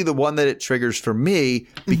obviously the one that it triggers for me,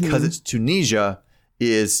 because it's Tunisia,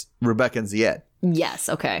 is Rebecca and Zied. Yes.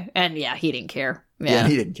 Okay. And yeah, he didn't care. Yeah,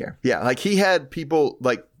 he didn't care. Yeah, like he had people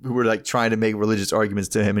who were trying to make religious arguments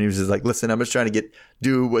to him, and he was just like, "Listen, I'm just trying to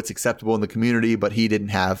do what's acceptable in the community," but he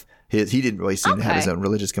didn't really seem to have his own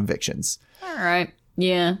religious convictions. All right.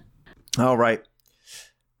 Yeah. All right.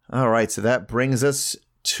 So that brings us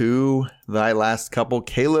to thy last couple,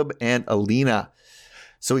 Caleb and Alina.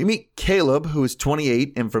 So we meet Caleb, who is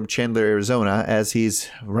 28 and from Chandler, Arizona, as he's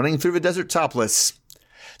running through the desert topless.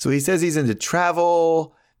 So he says he's into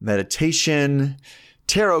travel, meditation,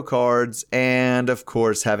 tarot cards, and of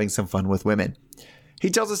course having some fun with women.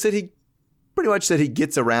 He tells us that he pretty much said he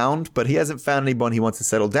gets around, but he hasn't found anyone he wants to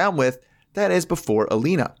settle down with. That is before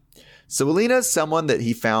Alina. So Alina is someone that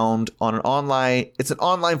he found on an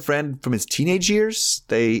online friend from his teenage years.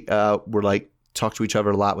 They were talked to each other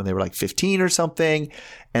a lot when they were 15 or something,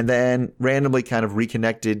 and then randomly kind of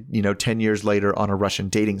reconnected, 10 years later on a Russian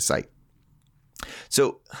dating site.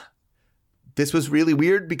 So this was really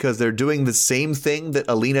weird because they're doing the same thing that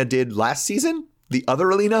Alina did last season. The other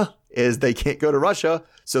Alina is they can't go to Russia,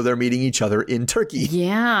 so they're meeting each other in Turkey.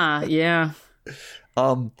 Yeah.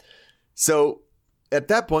 So at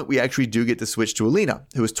that point, we actually do get to switch to Alina,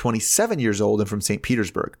 who is 27 years old and from St.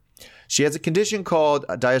 Petersburg. She has a condition called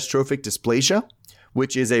diastrophic dysplasia,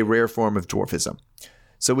 which is a rare form of dwarfism.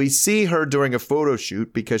 So we see her during a photo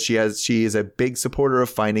shoot because she is a big supporter of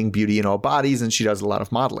finding beauty in all bodies, and she does a lot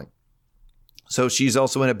of modeling. So she's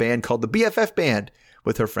also in a band called the BFF Band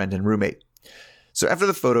with her friend and roommate. So after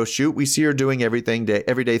the photo shoot, we see her doing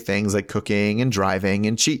everyday things like cooking and driving,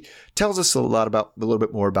 and she tells us a little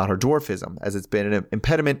bit more about her dwarfism, as it's been an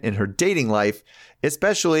impediment in her dating life,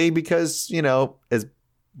 especially because,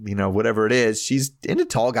 whatever it is, she's into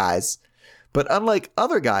tall guys. But unlike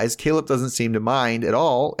other guys, Caleb doesn't seem to mind at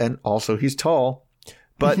all, and also he's tall.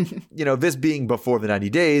 But, this being before the 90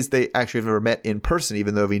 days, they actually have never met in person,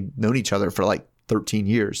 even though we've known each other for like 13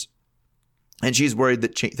 years. And she's worried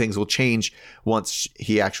that things will change once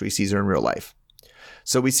he actually sees her in real life.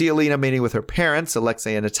 So we see Alina meeting with her parents,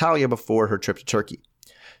 Alexei and Natalia, before her trip to Turkey.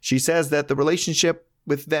 She says that the relationship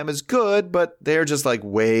with them is good, but they're just like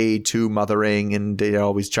way too mothering and they're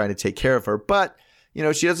always trying to take care of her. But,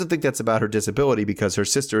 she doesn't think that's about her disability because her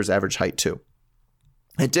sister is average height too.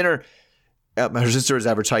 At dinner, her sister is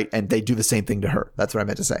average height and they do the same thing to her. That's what I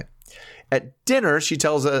meant to say. At dinner, she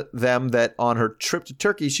tells them that on her trip to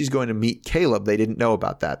Turkey, she's going to meet Caleb. They didn't know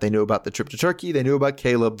about that. They knew about the trip to Turkey. They knew about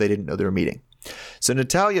Caleb. They didn't know they were meeting. So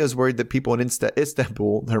Natalia is worried that people in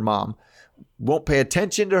Istanbul, her mom, won't pay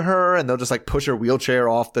attention to her and they'll just like push her wheelchair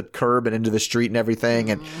off the curb and into the street and everything.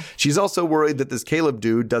 And she's also worried that this Caleb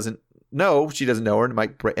dude doesn't know her and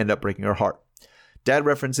might end up breaking her heart. Dad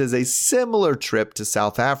references a similar trip to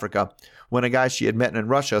South Africa when a guy she had met in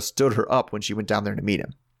Russia stood her up when she went down there to meet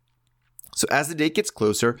him. So as the date gets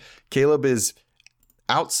closer, Caleb is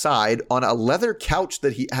outside on a leather couch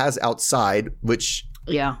that he has outside, which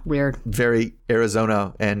weird, very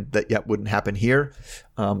Arizona, and that wouldn't happen here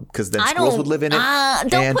because then squirrels would live in it.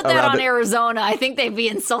 Don't put that on Arizona. I think they'd be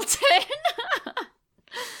insulted.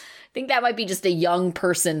 I think that might be just a young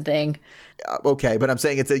person thing. Okay, but I'm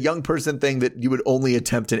saying it's a young person thing that you would only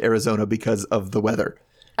attempt in Arizona because of the weather.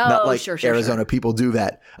 Oh, not like sure. Arizona people do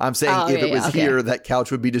that. I'm saying if it was here, that couch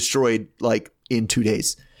would be destroyed like in 2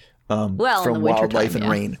 days from wildlife and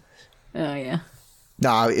rain. Oh, yeah.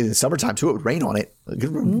 Nah, in the summertime too, it would rain on it. It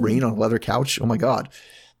would rain on a leather couch. Oh, my God.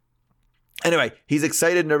 Anyway, he's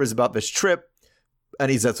excited, nervous about this trip. And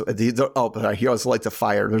but he also likes a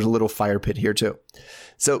fire. There's a little fire pit here too.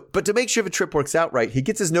 So, but to make sure the trip works out right, he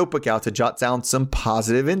gets his notebook out to jot down some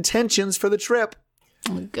positive intentions for the trip.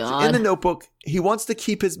 Oh, God. So in the notebook, he wants to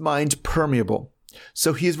keep his mind permeable.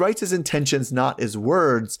 So he writes his intentions not as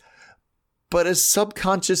words, but as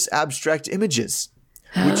subconscious abstract images,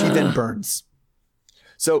 which he then burns.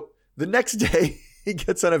 So the next day, he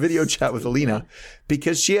gets on a video chat with Alina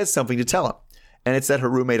because she has something to tell him. And it's that her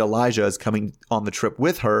roommate Elijah is coming on the trip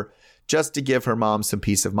with her just to give her mom some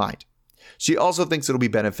peace of mind. She also thinks it'll be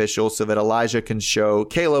beneficial so that Elijah can show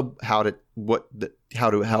Caleb how to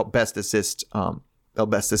help best assist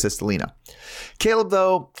Alina. Caleb,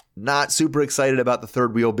 though, not super excited about the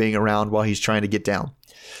third wheel being around while he's trying to get down.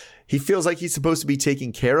 He feels like he's supposed to be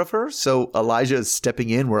taking care of her, so Elijah is stepping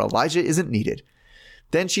in where Elijah isn't needed.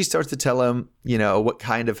 Then she starts to tell him, what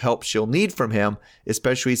kind of help she'll need from him,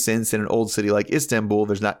 especially since in an old city like Istanbul,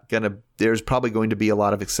 there's probably going to be a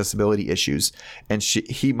lot of accessibility issues, and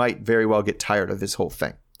he might very well get tired of this whole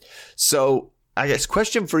thing. So I guess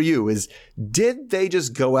question for you is, did they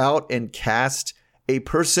just go out and cast a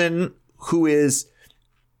person who is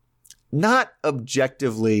not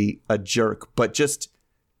objectively a jerk, but just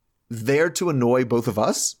there to annoy both of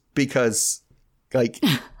us? Because like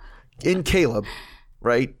in Caleb,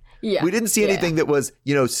 right? Yeah. We didn't see anything that was,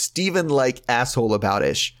 Steven like asshole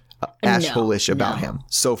about-ish, asshole-ish about him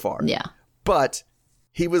so far. Yeah. But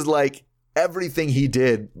he was like, everything he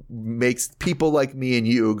did makes people like me and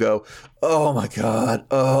you go, oh my God.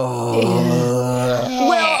 Oh.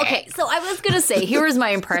 Well, okay. So I was going to say, here was my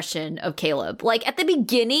impression of Caleb. Like at the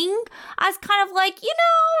beginning, I was kind of like,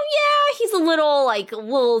 he's a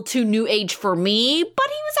little too new age for me, but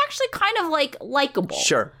he was actually kind of like likable.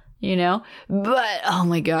 Sure. But oh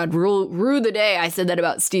my God, rue the day I said that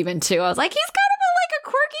about Steven too. I was like, he's kind of like a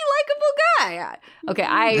quirky, likable guy. Okay,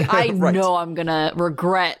 I right. know I'm gonna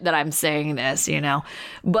regret that I'm saying this,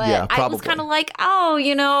 but yeah, I was kind of like,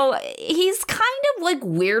 he's kind of like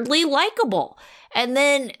weirdly likable. And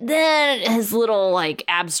then his little like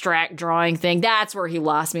abstract drawing thing, that's where he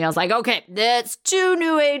lost me. I was like, okay, that's too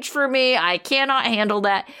new age for me. I cannot handle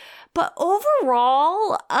that. But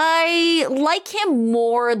overall, I like him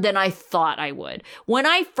more than I thought I would. When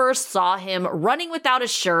I first saw him running without a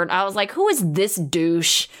shirt, I was like, who is this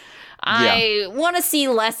douche? I want to see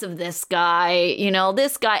less of this guy,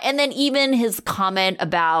 this guy. And then even his comment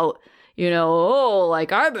about,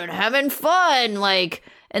 I've been having fun,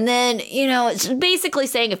 and then, it's basically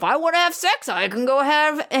saying, if I want to have sex, I can go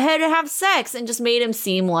ahead and have sex, and just made him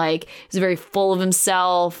seem like he's very full of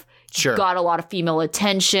himself. Sure. Got a lot of female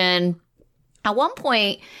attention. At one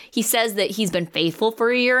point, he says that he's been faithful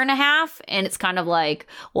for a year and a half, and it's kind of like,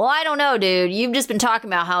 well, I don't know, dude. You've just been talking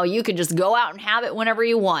about how you could just go out and have it whenever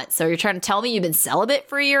you want. So you're trying to tell me you've been celibate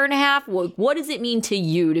for a year and a half? What does it mean to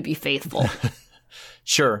you to be faithful?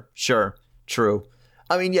 Sure. True.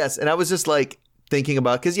 I mean, yes. And I was just like thinking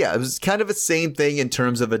about, because it was kind of the same thing in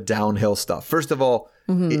terms of a downhill stuff. First of all,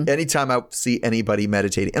 anytime I see anybody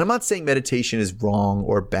meditating, and I'm not saying meditation is wrong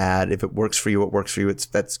or bad. If it works for you, it works for you.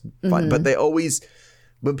 That's fine. But they always,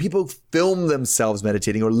 when people film themselves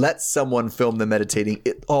meditating or let someone film them meditating,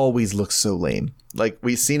 it always looks so lame. Like,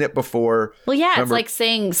 we've seen it before. Well, yeah, it's like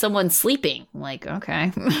saying someone's sleeping. Like,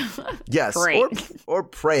 okay. Yes. Or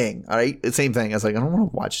praying. All right. The same thing. I was like, I don't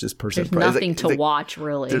want to watch this person There's pray. nothing to watch,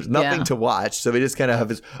 really. There's nothing to watch. So they just kind of have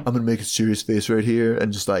this, I'm going to make a serious face right here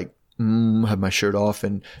and just like, have my shirt off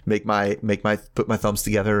and put my thumbs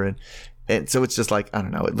together. And so it's just like, I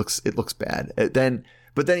don't know. It looks bad.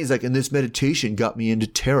 But then he's like, and this meditation got me into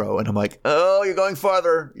tarot. And I'm like, oh, you're going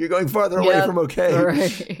farther. You're going farther away from okay.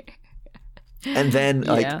 Right. And then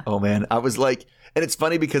oh man, I was like, and it's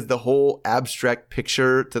funny because the whole abstract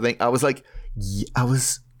picture to think, I was like, I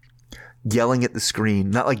was yelling at the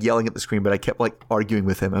screen, not like yelling at the screen, but I kept like arguing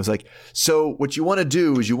with him. I was like, so what you want to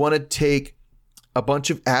do is you want to take a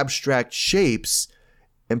bunch of abstract shapes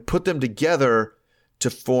and put them together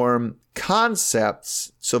to form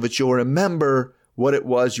concepts so that you'll remember what it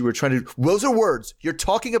was you were trying to do. Those are words. You're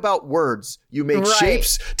talking about words. You make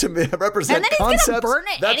shapes to represent concepts. And then he's going to burn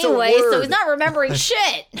it anyway, so he's not remembering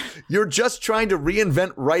shit. You're just trying to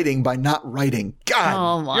reinvent writing by not writing. God.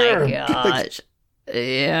 Oh, my gosh.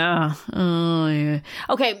 Yeah. Oh, yeah.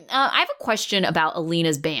 Okay, I have a question about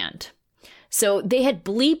Alina's band. So they had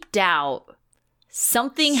bleeped out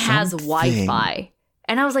something has Wi-Fi.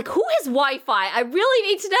 And I was like, who has Wi-Fi? I really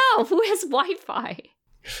need to know who has Wi-Fi.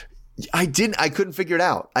 I couldn't figure it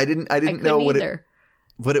out. I didn't know what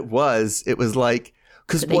it was. It was like,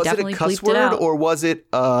 because was it a cuss word or was it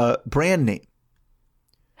a brand name?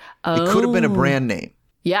 It could have been a brand name.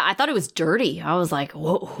 Yeah, I thought it was dirty. I was like,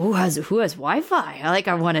 whoa, who has Wi-Fi?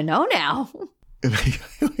 I want to know now.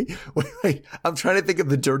 Wait. I'm trying to think of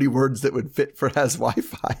the dirty words that would fit for has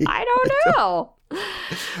Wi-Fi. I don't know.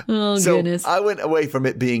 Oh, so goodness. I went away from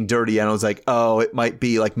it being dirty and I was like, oh, it might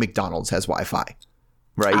be like McDonald's has Wi-Fi.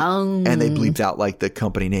 Right. And they bleeped out like the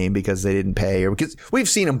company name because they didn't pay, or because we've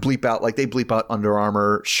seen them bleep out, like they bleep out Under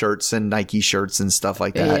Armour shirts and Nike shirts and stuff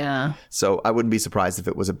like that. Yeah. So I wouldn't be surprised if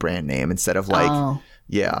it was a brand name instead of like,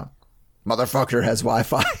 motherfucker has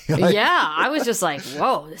Wi-Fi. Yeah. I was just like,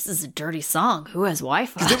 whoa, this is a dirty song. Who has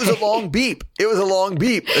Wi-Fi? It was a long beep.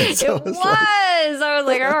 So it was. I was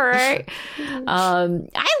like, all right.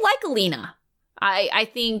 I like Alina. I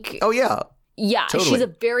think. Oh, yeah. Yeah, totally. She's a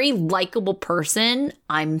very likable person.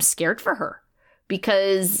 I'm scared for her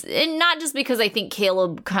because, and not just because I think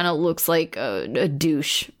Caleb kind of looks like a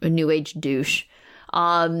douche, a new age douche.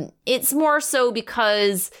 It's more so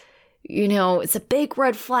because, it's a big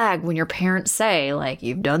red flag when your parents say, like,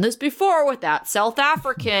 you've done this before with that South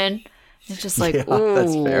African. It's just like, ooh.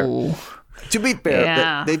 That's fair. To be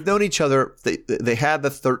fair, they've known each other. They had the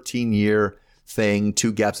 13-year thing,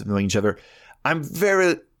 2 gaps of knowing each other. I'm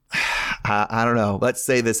very... I don't know. Let's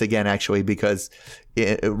say this again, actually, because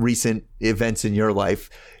recent events in your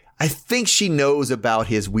life, I think she knows about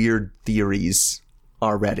his weird theories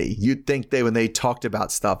already. You'd think when they talked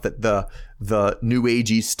about stuff that the new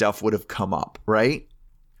agey stuff would have come up, right?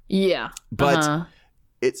 Yeah. But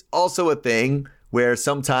it's also a thing where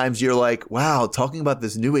sometimes you're like, wow, talking about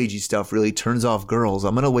this new agey stuff really turns off girls.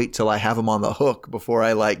 I'm going to wait till I have them on the hook before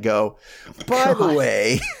I go, by the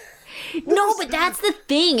way... No, but that's the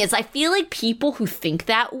thing is I feel like people who think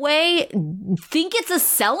that way think it's a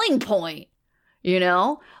selling point,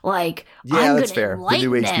 Like, I'm going to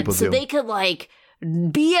enlighten them so they could, like,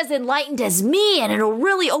 be as enlightened as me and it'll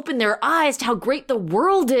really open their eyes to how great the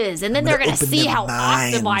world is. And then they're going to see how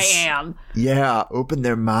awesome I am. Yeah, open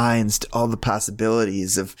their minds to all the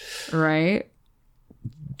possibilities of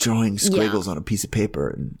drawing squiggles on a piece of paper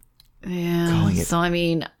and calling it. So, I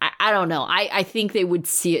mean, I don't know. I think they would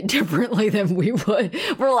see it differently than we would.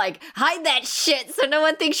 We're like, hide that shit so no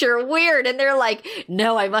one thinks you're weird. And they're like,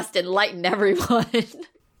 no, I must enlighten everyone.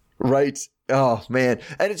 Right. Oh, man.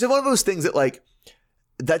 And it's one of those things that, like,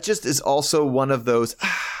 that just is also one of those.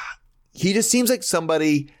 He just seems like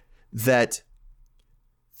somebody that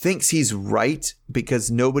thinks he's right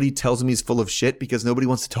because nobody tells him he's full of shit because nobody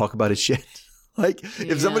wants to talk about his shit. Like,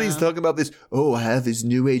 if somebody's talking about this, I have this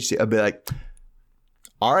new age thing, I'd be like,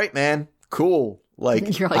 all right, man, cool.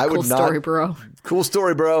 Like, you're like, cool story, bro. Cool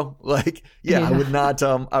story, bro. Like, I would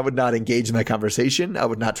not engage in that conversation. I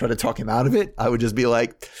would not try to talk him out of it. I would just be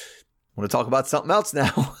like, want to talk about something else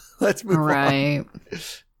now. Let's move on.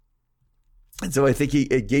 And so I think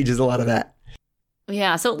it gauges a lot of that.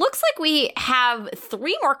 Yeah, so it looks like we have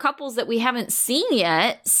 3 more couples that we haven't seen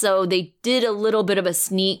yet. So they did a little bit of a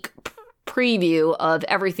sneak preview of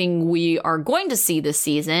everything we are going to see this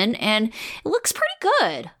season, and it looks pretty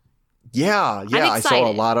good. Yeah, I saw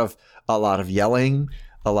a lot of yelling,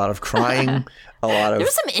 a lot of crying, a lot of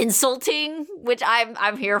There's some insulting, which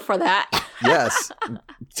I'm here for that. Yes.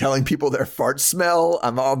 Telling people their fart smell.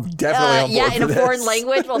 I'm definitely on board yeah, in for a foreign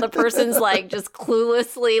language while the person's like just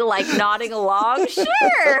cluelessly like nodding along.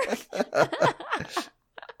 Sure.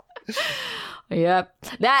 Yep.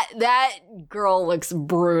 That girl looks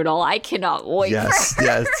brutal. I cannot wait for her.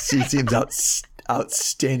 Yes, she seems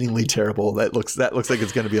outstandingly terrible. That looks like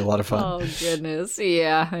it's going to be a lot of fun. Oh goodness.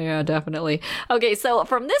 Yeah, definitely. Okay, so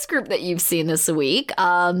from this group that you've seen this week,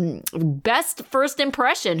 best first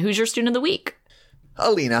impression, who's your student of the week?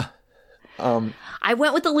 Alina. I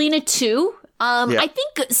went with Alina too. I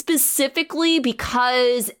think specifically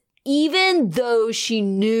because even though she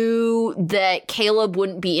knew that Caleb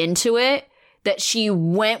wouldn't be into it, that she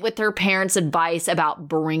went with her parents' advice about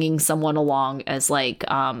bringing someone along as like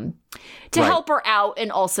to help her out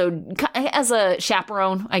and also as a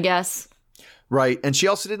chaperone, I guess. Right. And she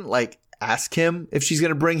also didn't like ask him if she's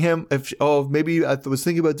going to bring him. Maybe I was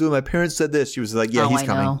thinking about doing, my parents said this. She was like, yeah, he's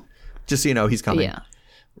coming. Know. Just so you know, he's coming. Yeah.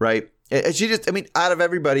 Right. And she just, out of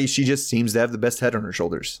everybody, she just seems to have the best head on her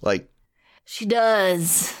shoulders. Like, she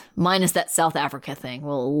does, minus that South Africa thing.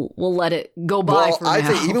 We'll let it go by for now. I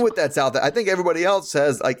think even with that I think everybody else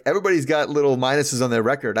has, like, everybody's got little minuses on their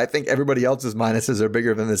record. I think everybody else's minuses are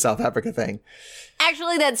bigger than the South Africa thing.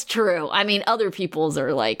 Actually, that's true. I mean, other people's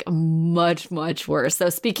are, like, much, much worse. So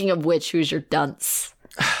speaking of which, who's your dunce?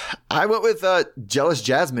 I went with Jealous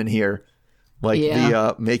Jasmine here. Like,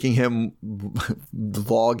 the making him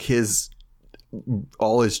vlog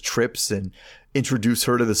all his trips and introduce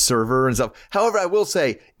her to the server and stuff. However, I will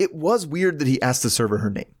say it was weird that he asked the server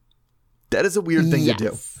her name. That is a weird thing to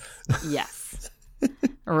do. Yes.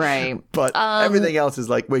 Right. But everything else is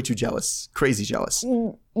like way too jealous. Crazy jealous.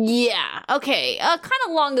 Yeah. Okay. Kind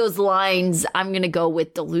of along those lines, I'm going to go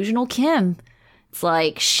with Delusional Kim. It's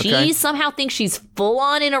like she somehow thinks she's full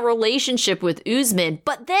on in a relationship with Usman,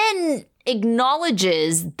 but then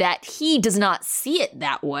acknowledges that he does not see it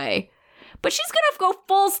that way. But she's going to go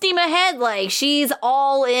full steam ahead. Like, she's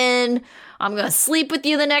all in. I'm going to sleep with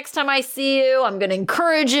you the next time I see you. I'm going to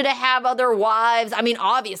encourage you to have other wives. I mean,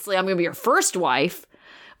 obviously, I'm going to be your first wife.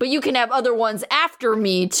 But you can have other ones after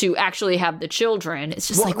me to actually have the children. It's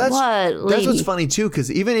just what, lady? That's what's funny, too,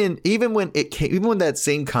 because even when that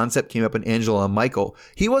same concept came up in Angela and Michael,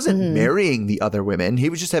 he wasn't marrying the other women. He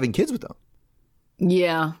was just having kids with them.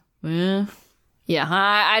 Yeah. Yeah,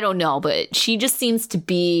 I don't know. But she just seems to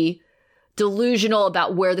be delusional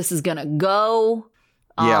about where this is going to go.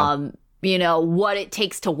 What it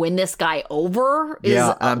takes to win this guy over is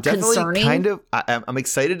I'm concerning. I'm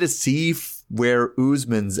excited to see where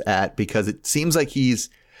Usman's at, because it seems like he's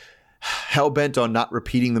hell-bent on not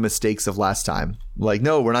repeating the mistakes of last time. Like,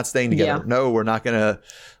 no, we're not staying together. Yeah. No, we're not going to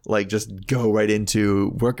like just go right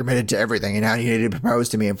into we're committed to everything and now you need to propose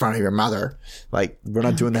to me in front of your mother. Like, we're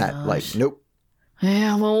not doing that. Like, nope.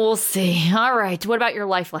 Yeah, well, we'll see. All right. What about your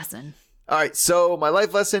life lesson? All right, so my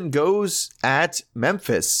life lesson goes at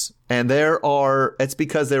Memphis, and it's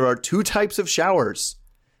because there are 2 types of showers.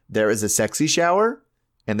 There is a sexy shower,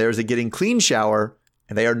 and there's a getting clean shower,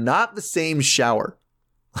 and they are not the same shower.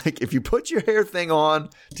 Like, if you put your hair thing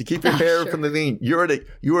on to keep your hair from the thing, you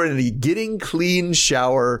are in a getting clean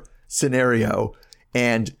shower scenario,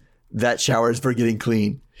 and that shower is for getting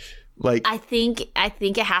clean. Like, I think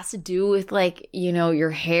it has to do with, like, your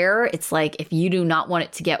hair. It's like, if you do not want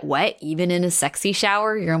it to get wet, even in a sexy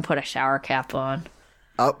shower, you're going to put a shower cap on.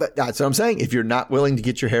 But that's what I'm saying. If you're not willing to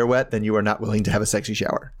get your hair wet, then you are not willing to have a sexy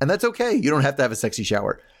shower. And that's okay. You don't have to have a sexy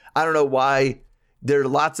shower. I don't know why. There are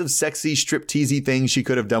lots of sexy stripteasy things she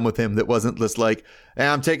could have done with him that wasn't just like, hey,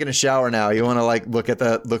 I'm taking a shower now. You want to like look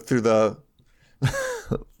through the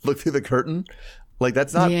curtain? Like,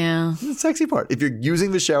 that's not the sexy part. If you're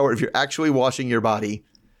using the shower, if you're actually washing your body,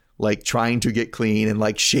 like trying to get clean and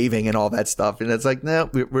like shaving and all that stuff, and it's like, no,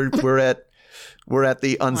 we're at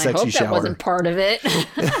the unsexy shower. I hope that wasn't part of it.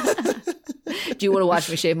 Do you want to watch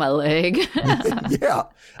me shave my leg? Yeah,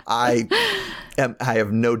 I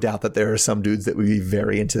have no doubt that there are some dudes that would be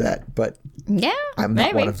very into that, but I'm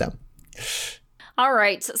not one of them. All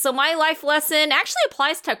right. So my life lesson actually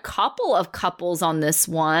applies to a couple of couples on this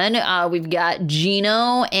one. We've got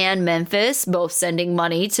Gino and Memphis both sending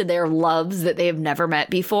money to their loves that they have never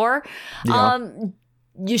met before. Yeah.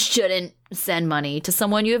 you shouldn't send money to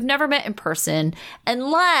someone you have never met in person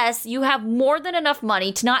unless you have more than enough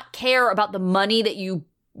money to not care about the money that you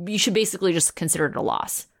should basically just consider it a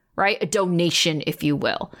loss, right? A donation, if you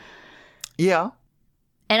will. Yeah.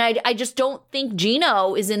 And I just don't think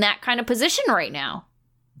Gino is in that kind of position right now.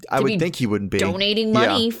 I would think he wouldn't be. Donating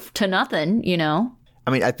money to nothing, you know?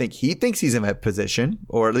 I mean, I think he thinks he's in that position,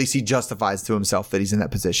 or at least he justifies to himself that he's in that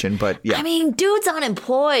position. But yeah. I mean, dude's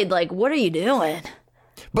unemployed. Like, what are you doing?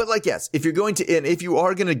 But like, yes, if you're going to, and if you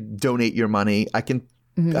are going to donate your money, I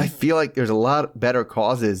feel like there's a lot better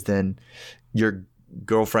causes than your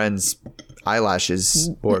girlfriend's eyelashes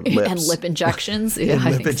or lips. And lip injections. Yeah,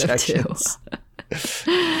 I think injections.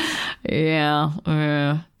 So too.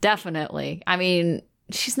 Yeah, definitely. I mean,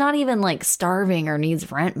 she's not even like starving or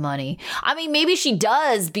needs rent money. I mean, maybe she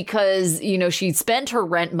does because, you know, she spent her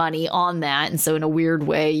rent money on that. And so in a weird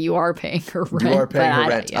way, you are paying her rent. You are paying her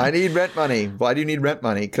rent. I need rent money. Why do you need rent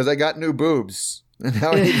money? Because I got new boobs. And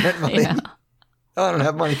now I need rent money. Yeah. I don't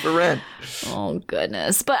have money for rent. Oh,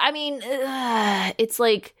 goodness. But I mean, it's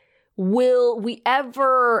like, will we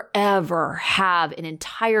ever have an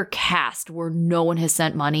entire cast where no one has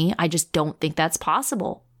sent money? I just don't think that's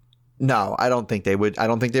possible. No, I don't think they would. I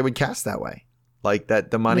don't think they would cast that way. Like that,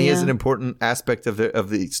 the money is an important aspect of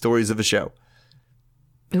the stories of the show.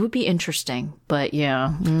 It would be interesting, but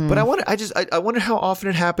yeah. But I wonder how often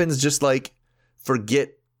it happens. Just like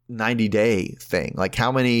forget 90-day thing. Like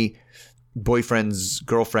how many boyfriends,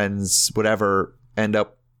 girlfriends, whatever, end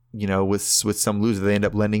up, you know, with some loser they end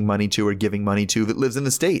up lending money to or giving money to that lives in the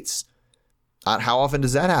States. How often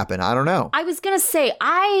does that happen? I don't know. I was going to say,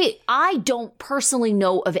 I don't personally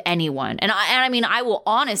know of anyone. And I mean, I will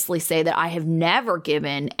honestly say that I have never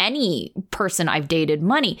given any person I've dated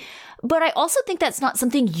money. But I also think that's not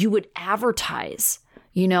something you would advertise.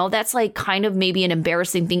 You know, that's like kind of maybe an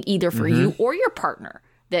embarrassing thing either for you or your partner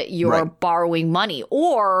that you're borrowing money.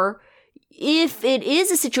 Or if it is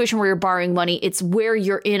a situation where you're borrowing money, it's where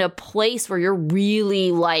you're in a place where you're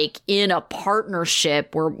really like in a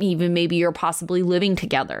partnership or even maybe you're possibly living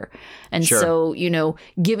together. And so, you know,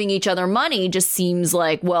 giving each other money just seems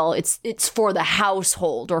like, well, it's for the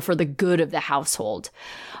household or for the good of the household.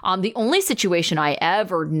 The only situation I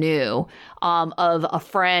ever knew of a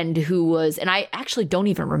friend who was, and I actually don't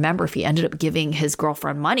even remember if he ended up giving his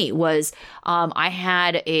girlfriend money, was I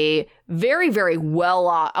had a very, very well,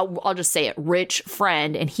 I'll just say it, rich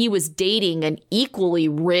friend, and he was dating an equally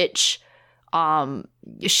rich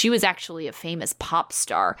she was actually a famous pop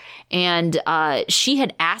star, and she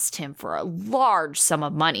had asked him for a large sum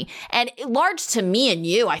of money. And large to me and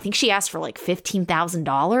you, I think she asked for like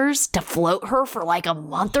 $15,000 to float her for like a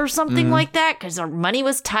month or something like that, because her money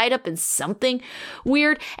was tied up in something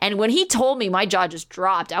weird. And when he told me, my jaw just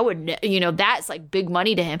dropped. I would, you know, that's like big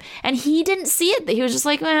money to him. And he didn't see it. He was just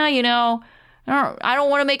like, well, you know, I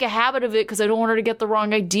don't want to make a habit of it because I don't want her to get the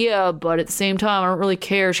wrong idea. But at the same time, I don't really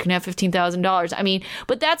care. She can have $15,000. I mean,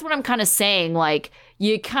 but that's what I'm kind of saying. Like,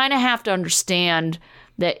 you kind of have to understand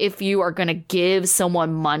that if you are going to give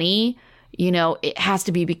someone money, you know, it has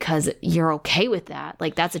to be because you're okay with that.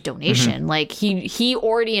 Like, that's a donation. Like, he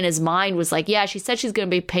already in his mind was like, yeah, she said she's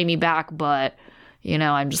going to pay me back, but, you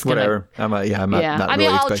know, I'm just going to. Whatever. I'm not I mean,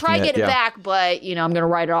 really I'll try to get it yeah. back, but, you know, I'm going to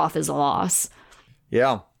write it off as a loss.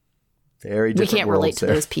 Yeah. Very different. We can't relate to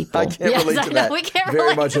those people. I can't relate to that. We can't very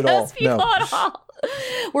relate much to at all. those people No. at all.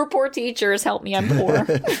 We're poor teachers. Help me, I'm poor.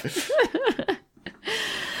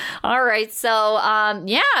 All right. So,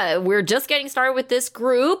 yeah, we're just getting started with this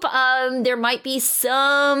group. There might be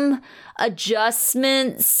some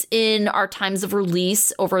adjustments in our times of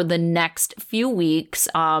release over the next few weeks.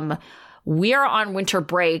 We are on winter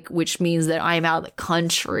break, which means that I'm out of the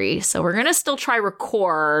country. So we're going to still try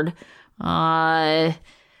record.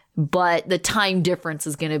 But the time difference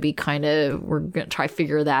is going to be we're going to try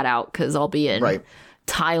figure that out because I'll be in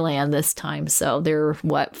Thailand this time. So they're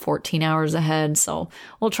 14 hours ahead. So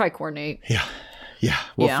we'll try coordinate. Yeah.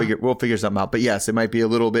 We'll figure something out. But yes, it might be a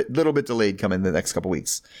little bit delayed coming the next couple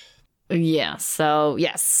weeks. Yeah. So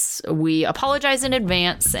yes, we apologize in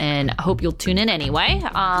advance and hope you'll tune in anyway.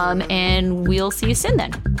 And we'll see you soon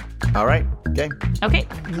then. All right. Okay. Okay.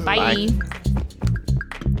 Bye.